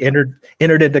actually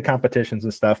entered into competitions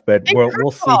and stuff. But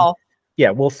we'll see.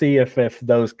 Yeah, we'll see if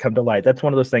those come to light. That's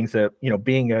one of those things that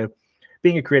being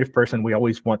a creative person, we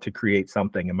always want to create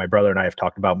something. And my brother and I have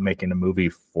talked about making a movie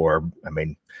for,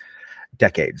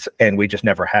 decades, and we just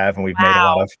never have. And we've made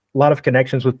a lot of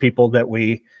connections with people that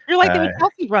you're like the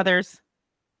Kelsey brothers.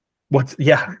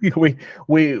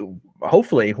 We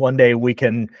hopefully one day we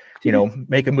can,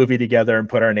 make a movie together and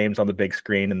put our names on the big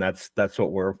screen. And that's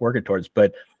what we're working towards.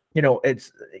 But,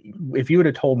 it's, if you would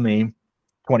have told me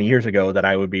 20 years ago that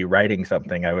I would be writing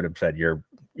something, I would have said, you're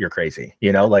crazy,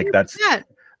 like that's,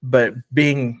 but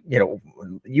being,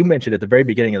 you mentioned at the very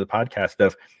beginning of the podcast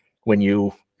of when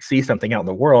you see something out in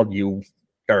the world, you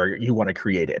want to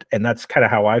create it. And that's kind of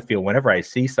how I feel whenever I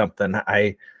see something.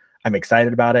 I'm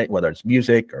excited about it, whether it's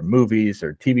music or movies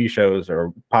or TV shows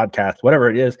or podcasts,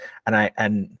 whatever it is. And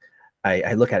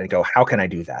I look at it and go, how can I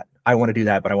do that? I want to do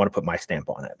that, but I want to put my stamp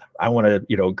on it. I want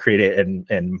to, create it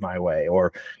in my way,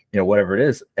 or, whatever it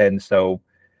is. And so,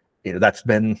 that's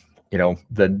been,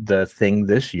 the thing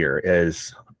this year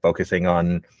is focusing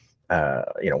on,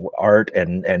 art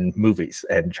and movies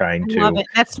and trying to love it.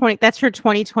 That's your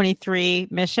 2023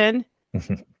 mission.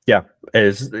 Yeah,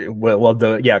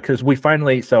 because we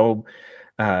finally, side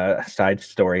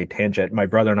story tangent, my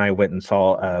brother and I went and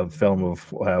saw a film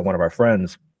of one of our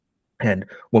friends, and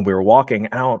when we were walking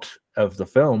out of the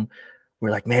film, we're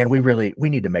like, man, we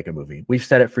need to make a movie. We've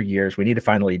said it for years, we need to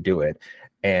finally do it.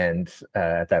 And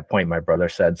at that point, my brother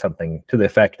said something to the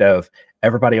effect of,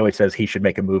 everybody always says he should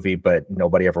make a movie, but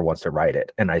nobody ever wants to write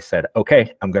it. And I said,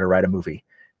 okay, I'm going to write a movie.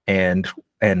 And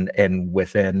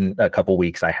within a couple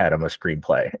weeks, I had him a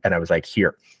screenplay, and I was like,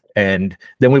 here. And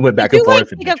then we went back and forth.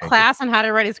 Did you take a class on how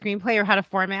to write a screenplay or how to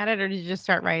format it, or did you just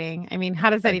start writing? I mean, how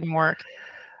does that even work?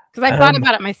 Because I've thought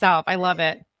about it myself. I love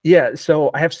it. Yeah,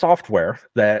 so I have software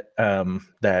that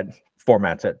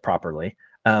formats it properly.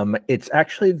 It's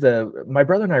actually my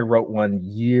brother and I wrote one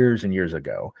years and years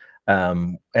ago,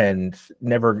 and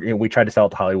never, we tried to sell it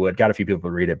to Hollywood, got a few people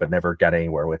to read it, but never got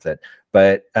anywhere with it.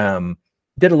 But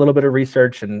did a little bit of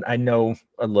research, and I know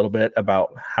a little bit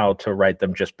about how to write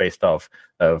them just based off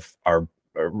of our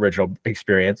original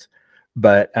experience.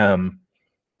 But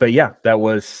yeah, that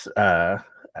was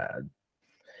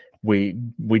we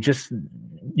just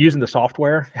using the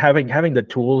software, having the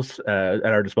tools at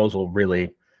our disposal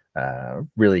really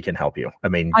can help you. I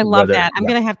mean, I love that. I'm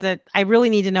gonna have to. I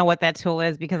really need to know what that tool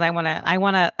is, because I wanna.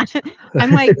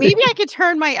 I'm like, maybe I could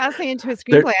turn my essay into a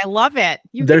screenplay. I love it.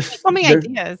 There's so many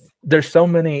ideas. There's so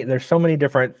many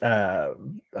different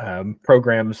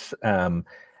programs.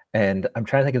 And I'm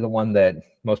trying to think of the one that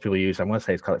most people use. I want to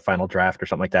say it's called Final Draft or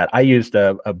something like that. I used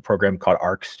a program called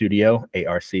ARC Studio,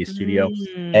 ARC Studio.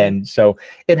 And so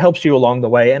it helps you along the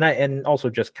way. And also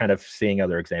just kind of seeing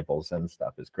other examples and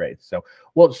stuff is great. So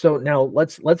now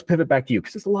let's pivot back to you,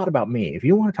 because it's a lot about me. If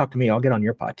you want to talk to me, I'll get on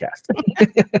your podcast.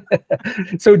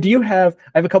 So I have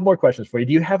a couple more questions for you.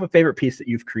 Do you have a favorite piece that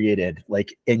you've created,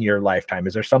 like, in your lifetime?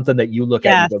 Is there something that you look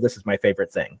at and go, this is my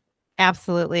favorite thing?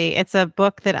 Absolutely. It's a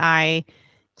book that I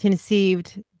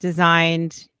conceived,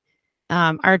 designed,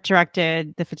 art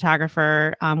directed, the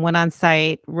photographer, went on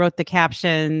site, wrote the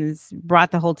captions, brought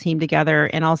the whole team together,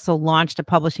 and also launched a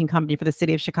publishing company for the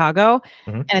city of Chicago.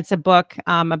 And it's a book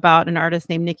about an artist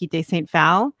named Nikki de Saint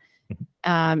Phal.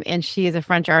 And she is a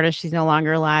French artist. She's no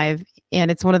longer alive.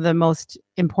 And it's one of the most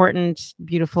important,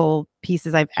 beautiful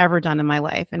pieces I've ever done in my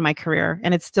life, in my career.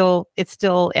 And it still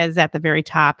is at the very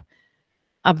top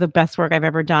of the best work I've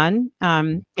ever done.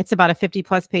 It's about a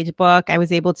 50+ page book. I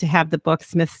was able to have the book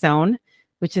Smith sewn,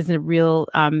 which is a real,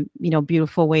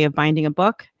 beautiful way of binding a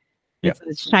book. Yeah.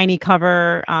 It's a shiny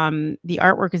cover. The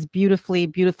artwork is beautifully,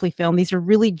 beautifully filmed. These are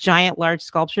really giant, large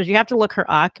sculptures. You have to look her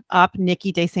up,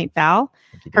 Nikki de St. Val.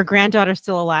 Her granddaughter's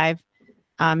still alive.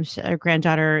 Her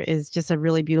granddaughter is just a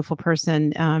really beautiful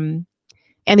person. And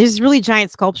there's really giant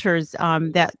sculptures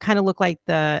that kind of look like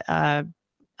the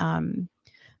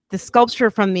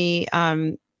sculpture from the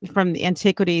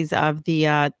antiquities of the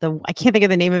I can't think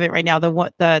of the name of it right now.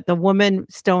 The woman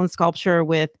stone sculpture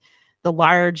with the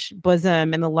large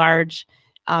bosom and the large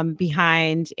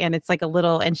behind, and it's like a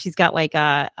little, and she's got like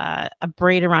a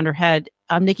braid around her head.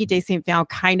 Nikki de St. Val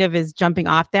kind of is jumping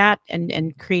off that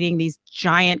and creating these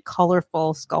giant,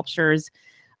 colorful sculptures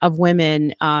of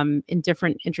women in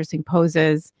different interesting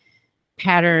poses,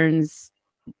 patterns.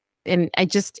 And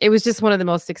it was just one of the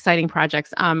most exciting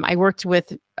projects. I worked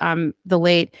with the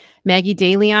late Maggie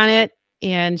Daly on it,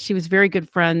 and she was very good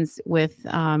friends with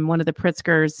one of the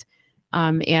Pritzkers,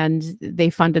 and they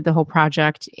funded the whole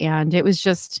project. And it was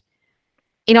just,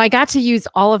 I got to use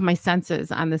all of my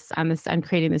senses on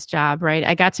creating this job, right?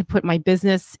 I got to put my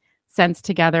business sense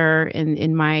together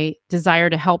in my desire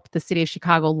to help the city of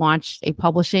Chicago launch a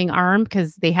publishing arm,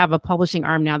 because they have a publishing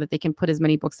arm now that they can put as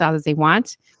many books out as they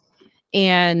want.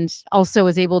 And also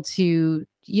was able to,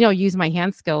 use my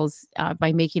hand skills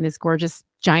by making this gorgeous,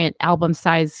 giant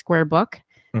album-sized square book.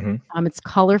 Mm-hmm. It's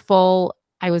colorful.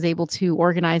 I was able to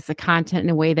organize the content in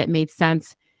a way that made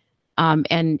sense,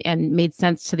 and made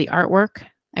sense to the artwork.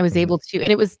 I was able to, and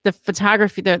it was the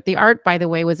photography. The art, by the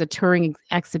way, was a touring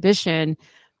exhibition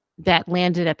that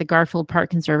landed at the Garfield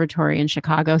Park Conservatory in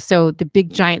Chicago. So the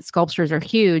big, giant sculptures are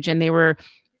huge, and they were,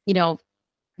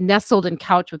 nestled and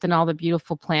couched within all the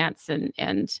beautiful plants and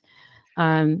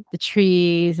the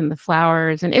trees and the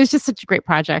flowers. And it was just such a great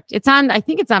project. I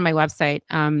think it's on my website.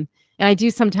 And I do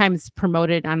sometimes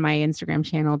promote it on my Instagram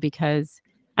channel because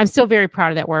I'm still very proud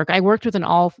of that work. I worked with an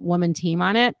all-woman team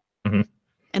on it, Mm-hmm.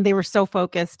 and they were so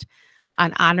focused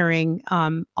on honoring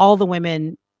all the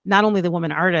women, not only the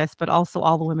women artists, but also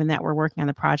all the women that were working on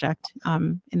the project,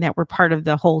 and that were part of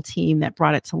the whole team that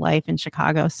brought it to life in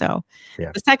Chicago. So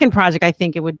Yeah. The second project I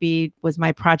think was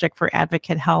my project for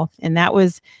Advocate Health. And that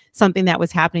was something that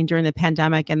was happening during the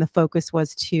pandemic. And the focus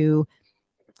was to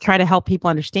try to help people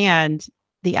understand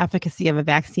the efficacy of a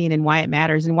vaccine and why it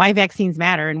matters and why vaccines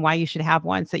matter and why you should have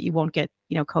one so that you won't get,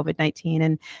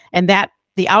 COVID-19. And that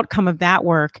the outcome of that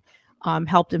work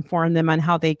helped inform them on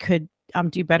how they could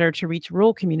do better to reach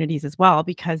rural communities as well,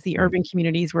 because the urban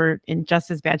communities were in just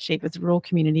as bad shape as rural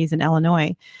communities in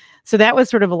Illinois. So that was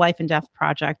sort of a life and death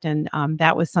project, and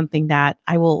that was something that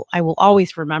I will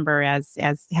always remember as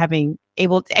having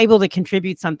able to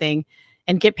contribute something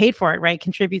and get paid for it, right?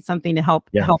 Contribute something to help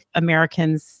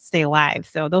Americans stay alive.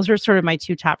 So those are sort of my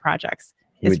two top projects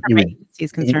as far as my agency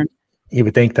is concerned. You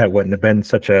would think that wouldn't have been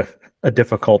such a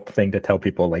difficult thing to tell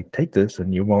people, like, take this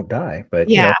and you won't die. But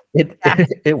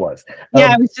it was.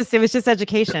 Yeah, it was just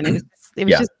education. It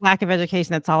was just lack of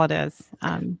education. That's all it is.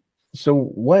 So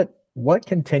what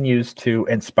continues to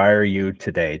inspire you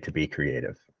today to be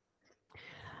creative?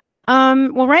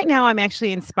 Well, right now I'm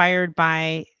actually inspired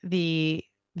by the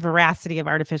veracity of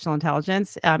artificial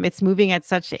intelligence. It's moving at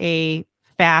such a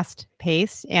fast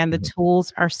pace, and the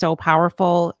tools are so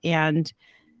powerful and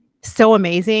so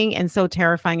amazing and so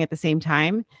terrifying at the same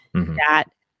time, that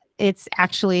it's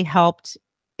actually helped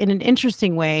in an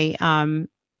interesting way.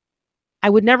 I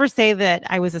would never say that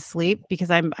I was asleep, because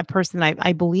I'm a person,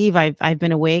 I believe I've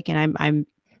been awake, and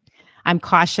I'm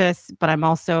cautious, but I'm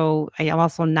also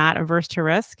not averse to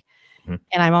risk.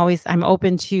 And I'm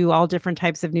open to all different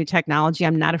types of new technology.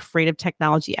 I'm not afraid of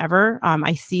technology ever.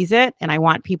 I seize it, and I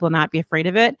want people to not be afraid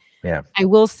of it. Yeah. I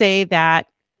will say that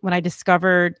when I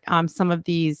discovered some of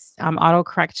these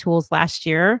autocorrect tools last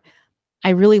year,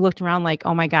 I really looked around like,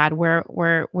 oh my God, where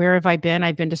have I been?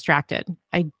 I've been distracted.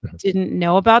 I didn't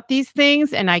know about these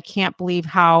things, and I can't believe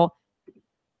how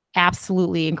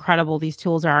absolutely incredible these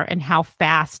tools are, and how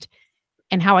fast,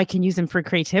 and how I can use them for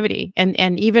creativity,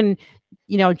 and even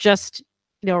just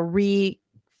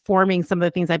reforming some of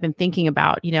the things I've been thinking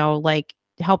about, like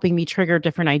helping me trigger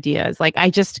different ideas. Like I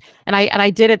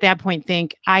did at that point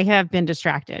think I have been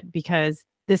distracted, because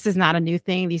this is not a new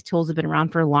thing. These tools have been around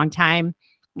for a long time.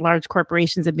 Large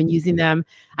corporations have been using them.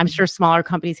 I'm sure smaller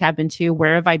companies have been too.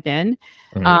 Where have I been?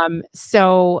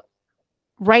 So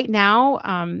right now,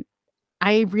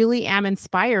 I really am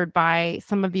inspired by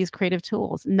some of these creative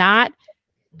tools, not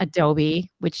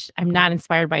Adobe, which I'm not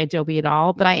inspired by Adobe at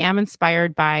all, but I am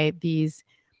inspired by these,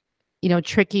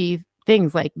 tricky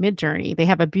things like Midjourney. They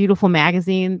have a beautiful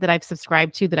magazine that I've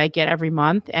subscribed to that I get every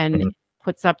month, and Mhm.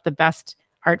 puts up the best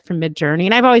art from Midjourney.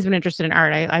 And I've always been interested in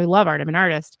art. I love art. I'm an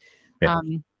artist. Yeah.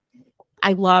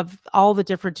 I love all the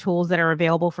different tools that are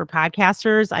available for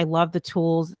podcasters. I love the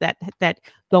tools that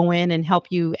go in and help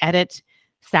you edit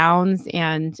sounds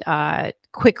and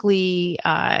quickly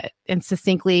and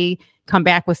succinctly come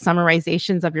back with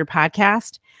summarizations of your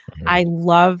podcast. Mhm. I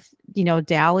love,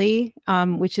 DALL-E,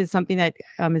 which is something that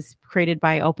is created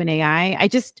by OpenAI.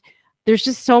 There's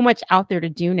just so much out there to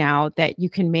do now that you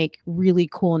can make really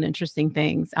cool and interesting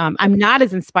things. I'm not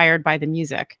as inspired by the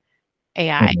music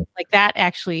AI. Mhm. Like that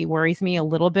actually worries me a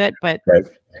little bit, but Right.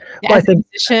 Well, I as a think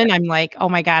musician, I'm like, oh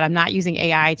my God, I'm not using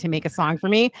AI to make a song for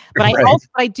me. But right.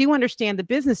 I do understand the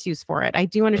business use for it. I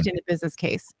do understand the business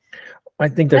case. I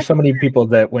think there's so many people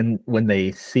that when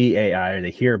they see AI or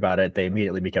they hear about it, they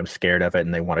immediately become scared of it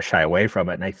and they want to shy away from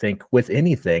it. And I think with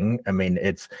anything, I mean,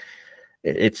 it's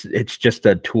just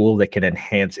a tool that can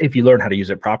enhance, if you learn how to use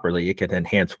it properly, it can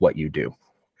enhance what you do.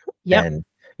 Yep. And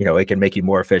it can make you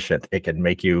more efficient. It can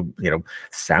make you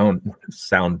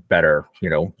sound better.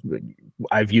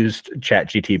 I've used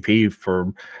ChatGTP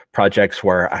for projects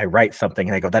where I write something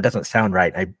and I go, that doesn't sound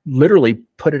right. I literally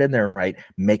put it in there, right?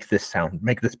 Make this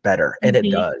better. And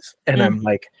it does. And I'm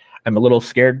a little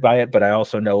scared by it, but I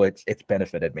also know it's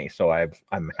benefited me. So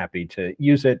I'm happy to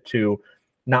use it to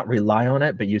not rely on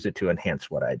it, but use it to enhance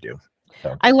what I do.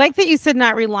 So. I like that you said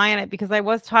not rely on it, because I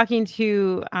was talking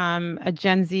to a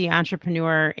Gen Z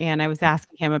entrepreneur and I was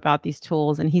asking him about these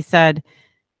tools, and he said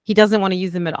he doesn't want to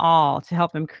use them at all to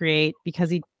help him create because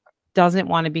he doesn't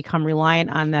want to become reliant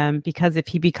on them, because if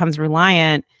he becomes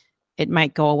reliant, it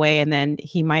might go away and then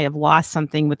he might have lost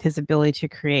something with his ability to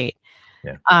create.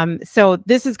 Yeah. So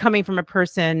this is coming from a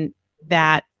person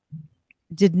that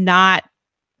did not,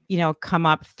 come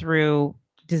up through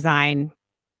design,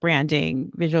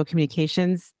 branding, visual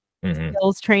communications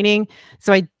skills training.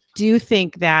 So I do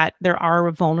think that there are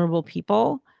vulnerable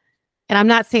people, and I'm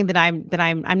not saying that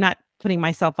I'm not putting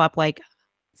myself up like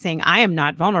saying I am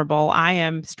not vulnerable. I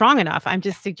am strong enough. I'm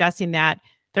just suggesting that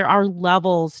there are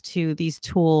levels to these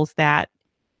tools that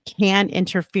can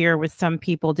interfere with some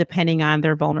people depending on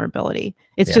their vulnerability.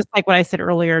 It's just like what I said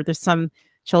earlier. There's some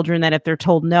children that if they're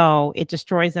told no, it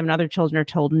destroys them, and other children are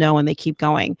told no and they keep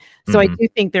going. So I do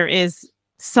think there is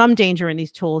some danger in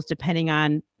these tools depending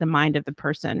on the mind of the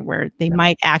person, where they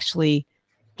might actually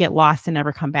get lost and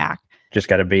never come back. Just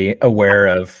got to be aware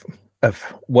of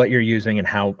what you're using and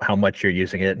how much you're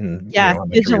using it, and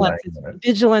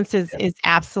vigilance is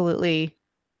absolutely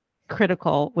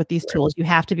critical with these tools. You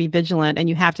have to be vigilant, and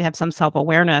you have to have some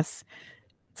self-awareness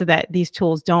so that these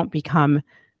tools don't become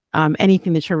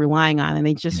anything that you're relying on, and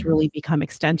they just really become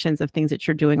extensions of things that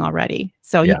you're doing already.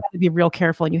 So you have to be real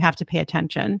careful, and you have to pay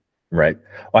attention. Right.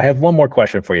 Well, I have one more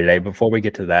question for you today. Before we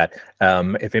get to that,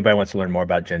 if anybody wants to learn more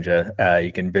about JinJa,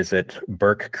 you can visit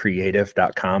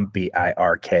birkcreative.com,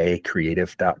 BIRK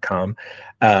creative.com.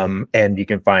 And you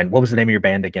can find, what was the name of your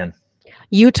band again?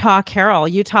 Utah Carol.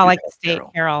 Utah like the state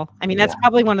Carol. I mean, that's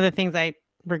probably one of the things I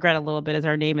regret a little bit, is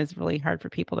our name is really hard for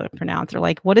people to pronounce. They're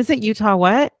like, what is it? Utah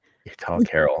what? Utah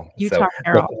Carol. Utah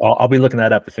Carol. I'll be looking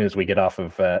that up as soon as we get off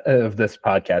of this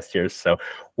podcast here. So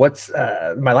what's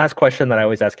my last question that I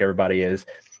always ask everybody is,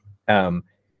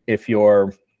 if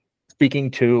you're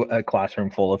speaking to a classroom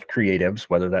full of creatives,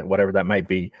 whatever that might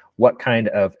be, what kind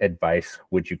of advice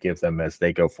would you give them as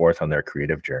they go forth on their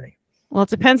creative journey? Well, it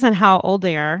depends on how old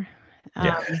they are.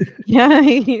 Like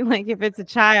if it's a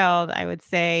child, I would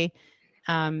say,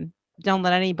 don't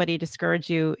let anybody discourage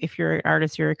you if you're an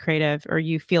artist, you're a creative, or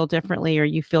you feel differently, or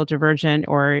you feel divergent,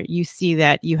 or you see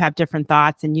that you have different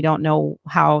thoughts and you don't know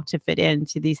how to fit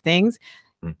into these things.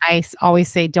 I always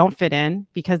say don't fit in,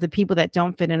 because the people that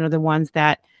don't fit in are the ones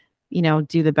that,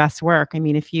 do the best work. I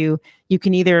mean, if you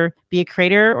can either be a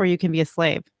creator or you can be a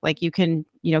slave. Like you can,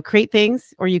 create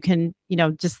things, or you can,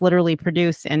 just literally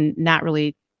produce and not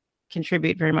really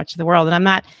contribute very much to the world. And I'm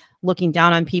not looking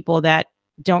down on people that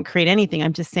don't create anything.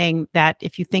 I'm just saying that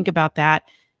if you think about that,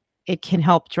 it can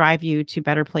help drive you to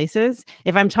better places.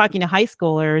 If I'm talking to high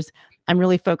schoolers, I'm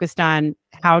really focused on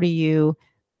how do you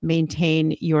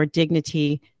maintain your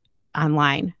dignity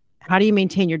online? How do you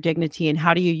maintain your dignity, and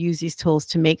how do you use these tools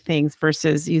to make things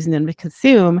versus using them to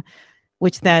consume,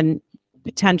 which then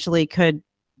potentially could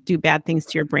do bad things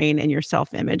to your brain and your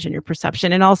self-image and your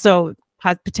perception, and also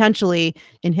potentially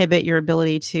inhibit your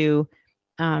ability to,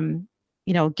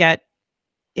 get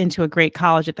into a great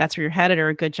college if that's where you're headed, or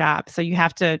a good job. So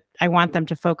I want them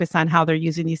to focus on how they're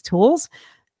using these tools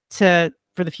for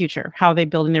for the future. How are they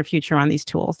building their future on these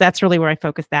tools? That's really where I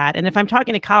focus that. And if I'm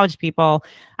talking to college people,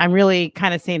 I'm really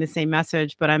kind of saying the same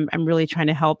message, but I'm really trying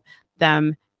to help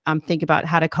them think about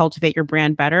how to cultivate your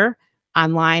brand better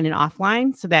online and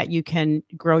offline so that you can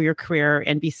grow your career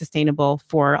and be sustainable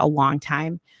for a long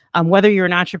time. Whether you're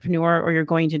an entrepreneur or you're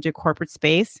going into corporate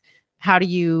space, how do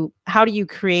you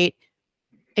create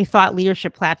a thought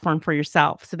leadership platform for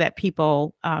yourself so that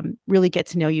people really get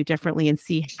to know you differently and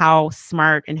see how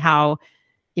smart and how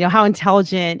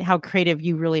intelligent, how creative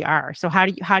you really are. So how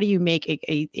do you make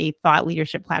a thought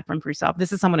leadership platform for yourself?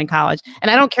 This is someone in college, and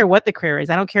I don't care what the career is.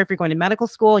 I don't care if you're going to medical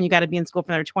school and you got to be in school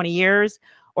for another 20 years,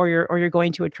 or you're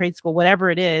going to a trade school, whatever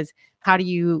it is. How do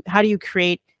you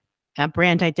create a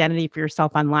brand identity for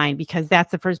yourself online? Because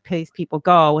that's the first place people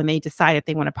go when they decide if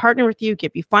they want to partner with you,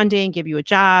 give you funding, give you a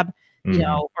job,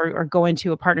 or go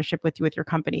into a partnership with you with your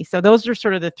company. So those are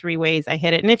sort of the three ways I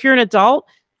hit it. And if you're an adult,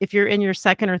 if you're in your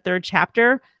second or third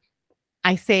chapter,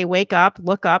 I say, wake up,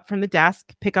 look up from the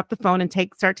desk, pick up the phone and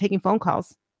start taking phone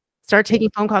calls. Start taking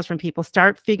phone calls from people.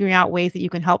 Start figuring out ways that you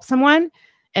can help someone,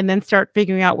 and then start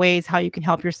figuring out ways how you can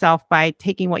help yourself by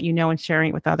taking what you know and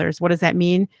sharing it with others. What does that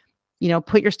mean?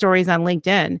 Put your stories on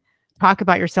LinkedIn, talk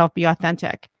about yourself, be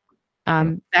authentic.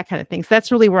 That kind of thing. So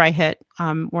that's really where I hit,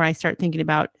 where I start thinking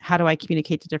about how do I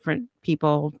communicate to different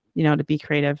people, to be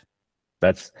creative.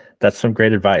 That's some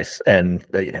great advice. And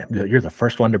you're the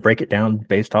first one to break it down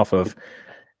based off of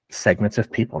segments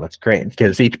of people. That's great,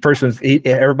 because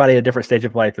everybody at a different stage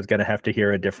of life is going to have to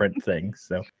hear a different thing.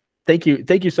 So thank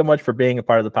you so much for being a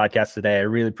part of the podcast today. I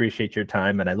really appreciate your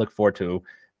time, and I look forward to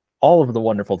all of the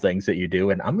wonderful things that you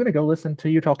do. And I'm going to go listen to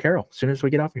You Tell Carol as soon as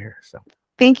we get off of here. So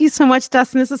thank you so much,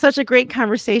 Dustin. This is such a great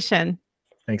conversation.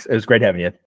 Thanks. It was great having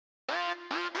you.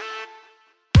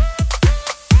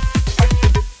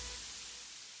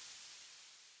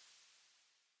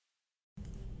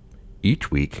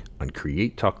 Each week on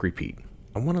Create, Talk, Repeat,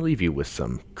 I want to leave you with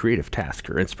some creative task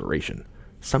or inspiration,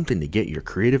 something to get your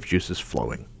creative juices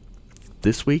flowing.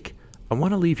 This week, I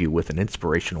want to leave you with an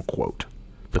inspirational quote.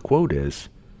 The quote is,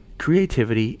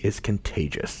 "Creativity is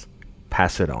contagious.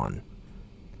 Pass it on."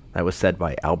 That was said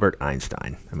by Albert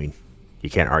Einstein. I mean, you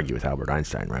can't argue with Albert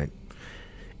Einstein, right?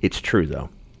 It's true, though.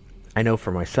 I know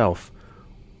for myself,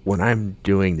 when I'm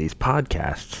doing these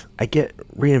podcasts, I get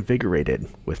reinvigorated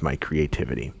with my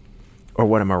creativity. Or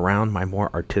when I'm around my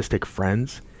more artistic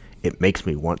friends, it makes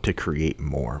me want to create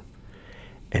more.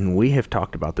 And we have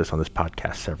talked about this on this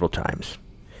podcast several times,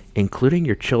 including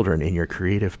your children in your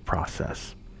creative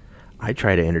process. I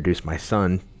try to introduce my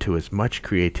son to as much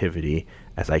creativity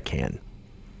as I can.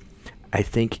 I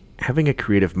think having a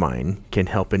creative mind can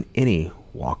help in any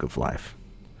walk of life.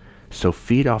 So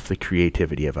feed off the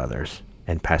creativity of others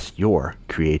and pass your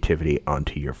creativity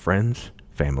onto your friends,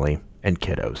 family, and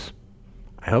kiddos.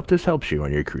 I hope this helps you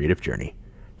on your creative journey.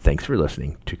 Thanks for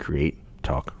listening to Create,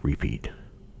 Talk, Repeat.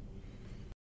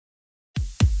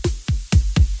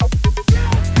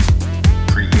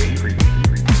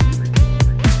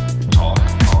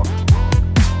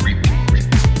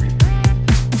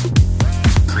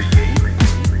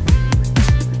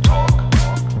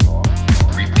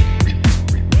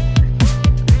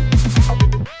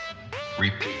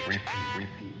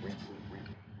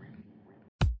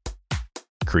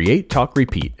 Create, Talk,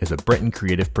 Repeat is a Brenton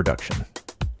Creative production.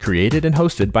 Created and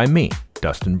hosted by me,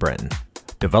 Dustin Brenton.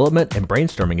 Development and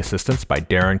brainstorming assistance by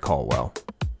Darren Caldwell.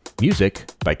 Music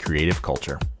by Creative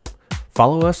Culture.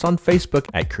 Follow us on Facebook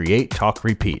at Create, Talk,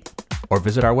 Repeat, or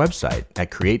visit our website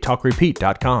at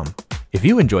createtalkrepeat.com. If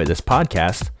you enjoy this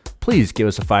podcast, please give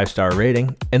us a 5-star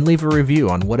rating and leave a review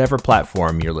on whatever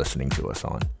platform you're listening to us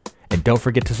on. And don't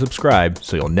forget to subscribe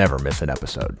so you'll never miss an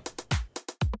episode.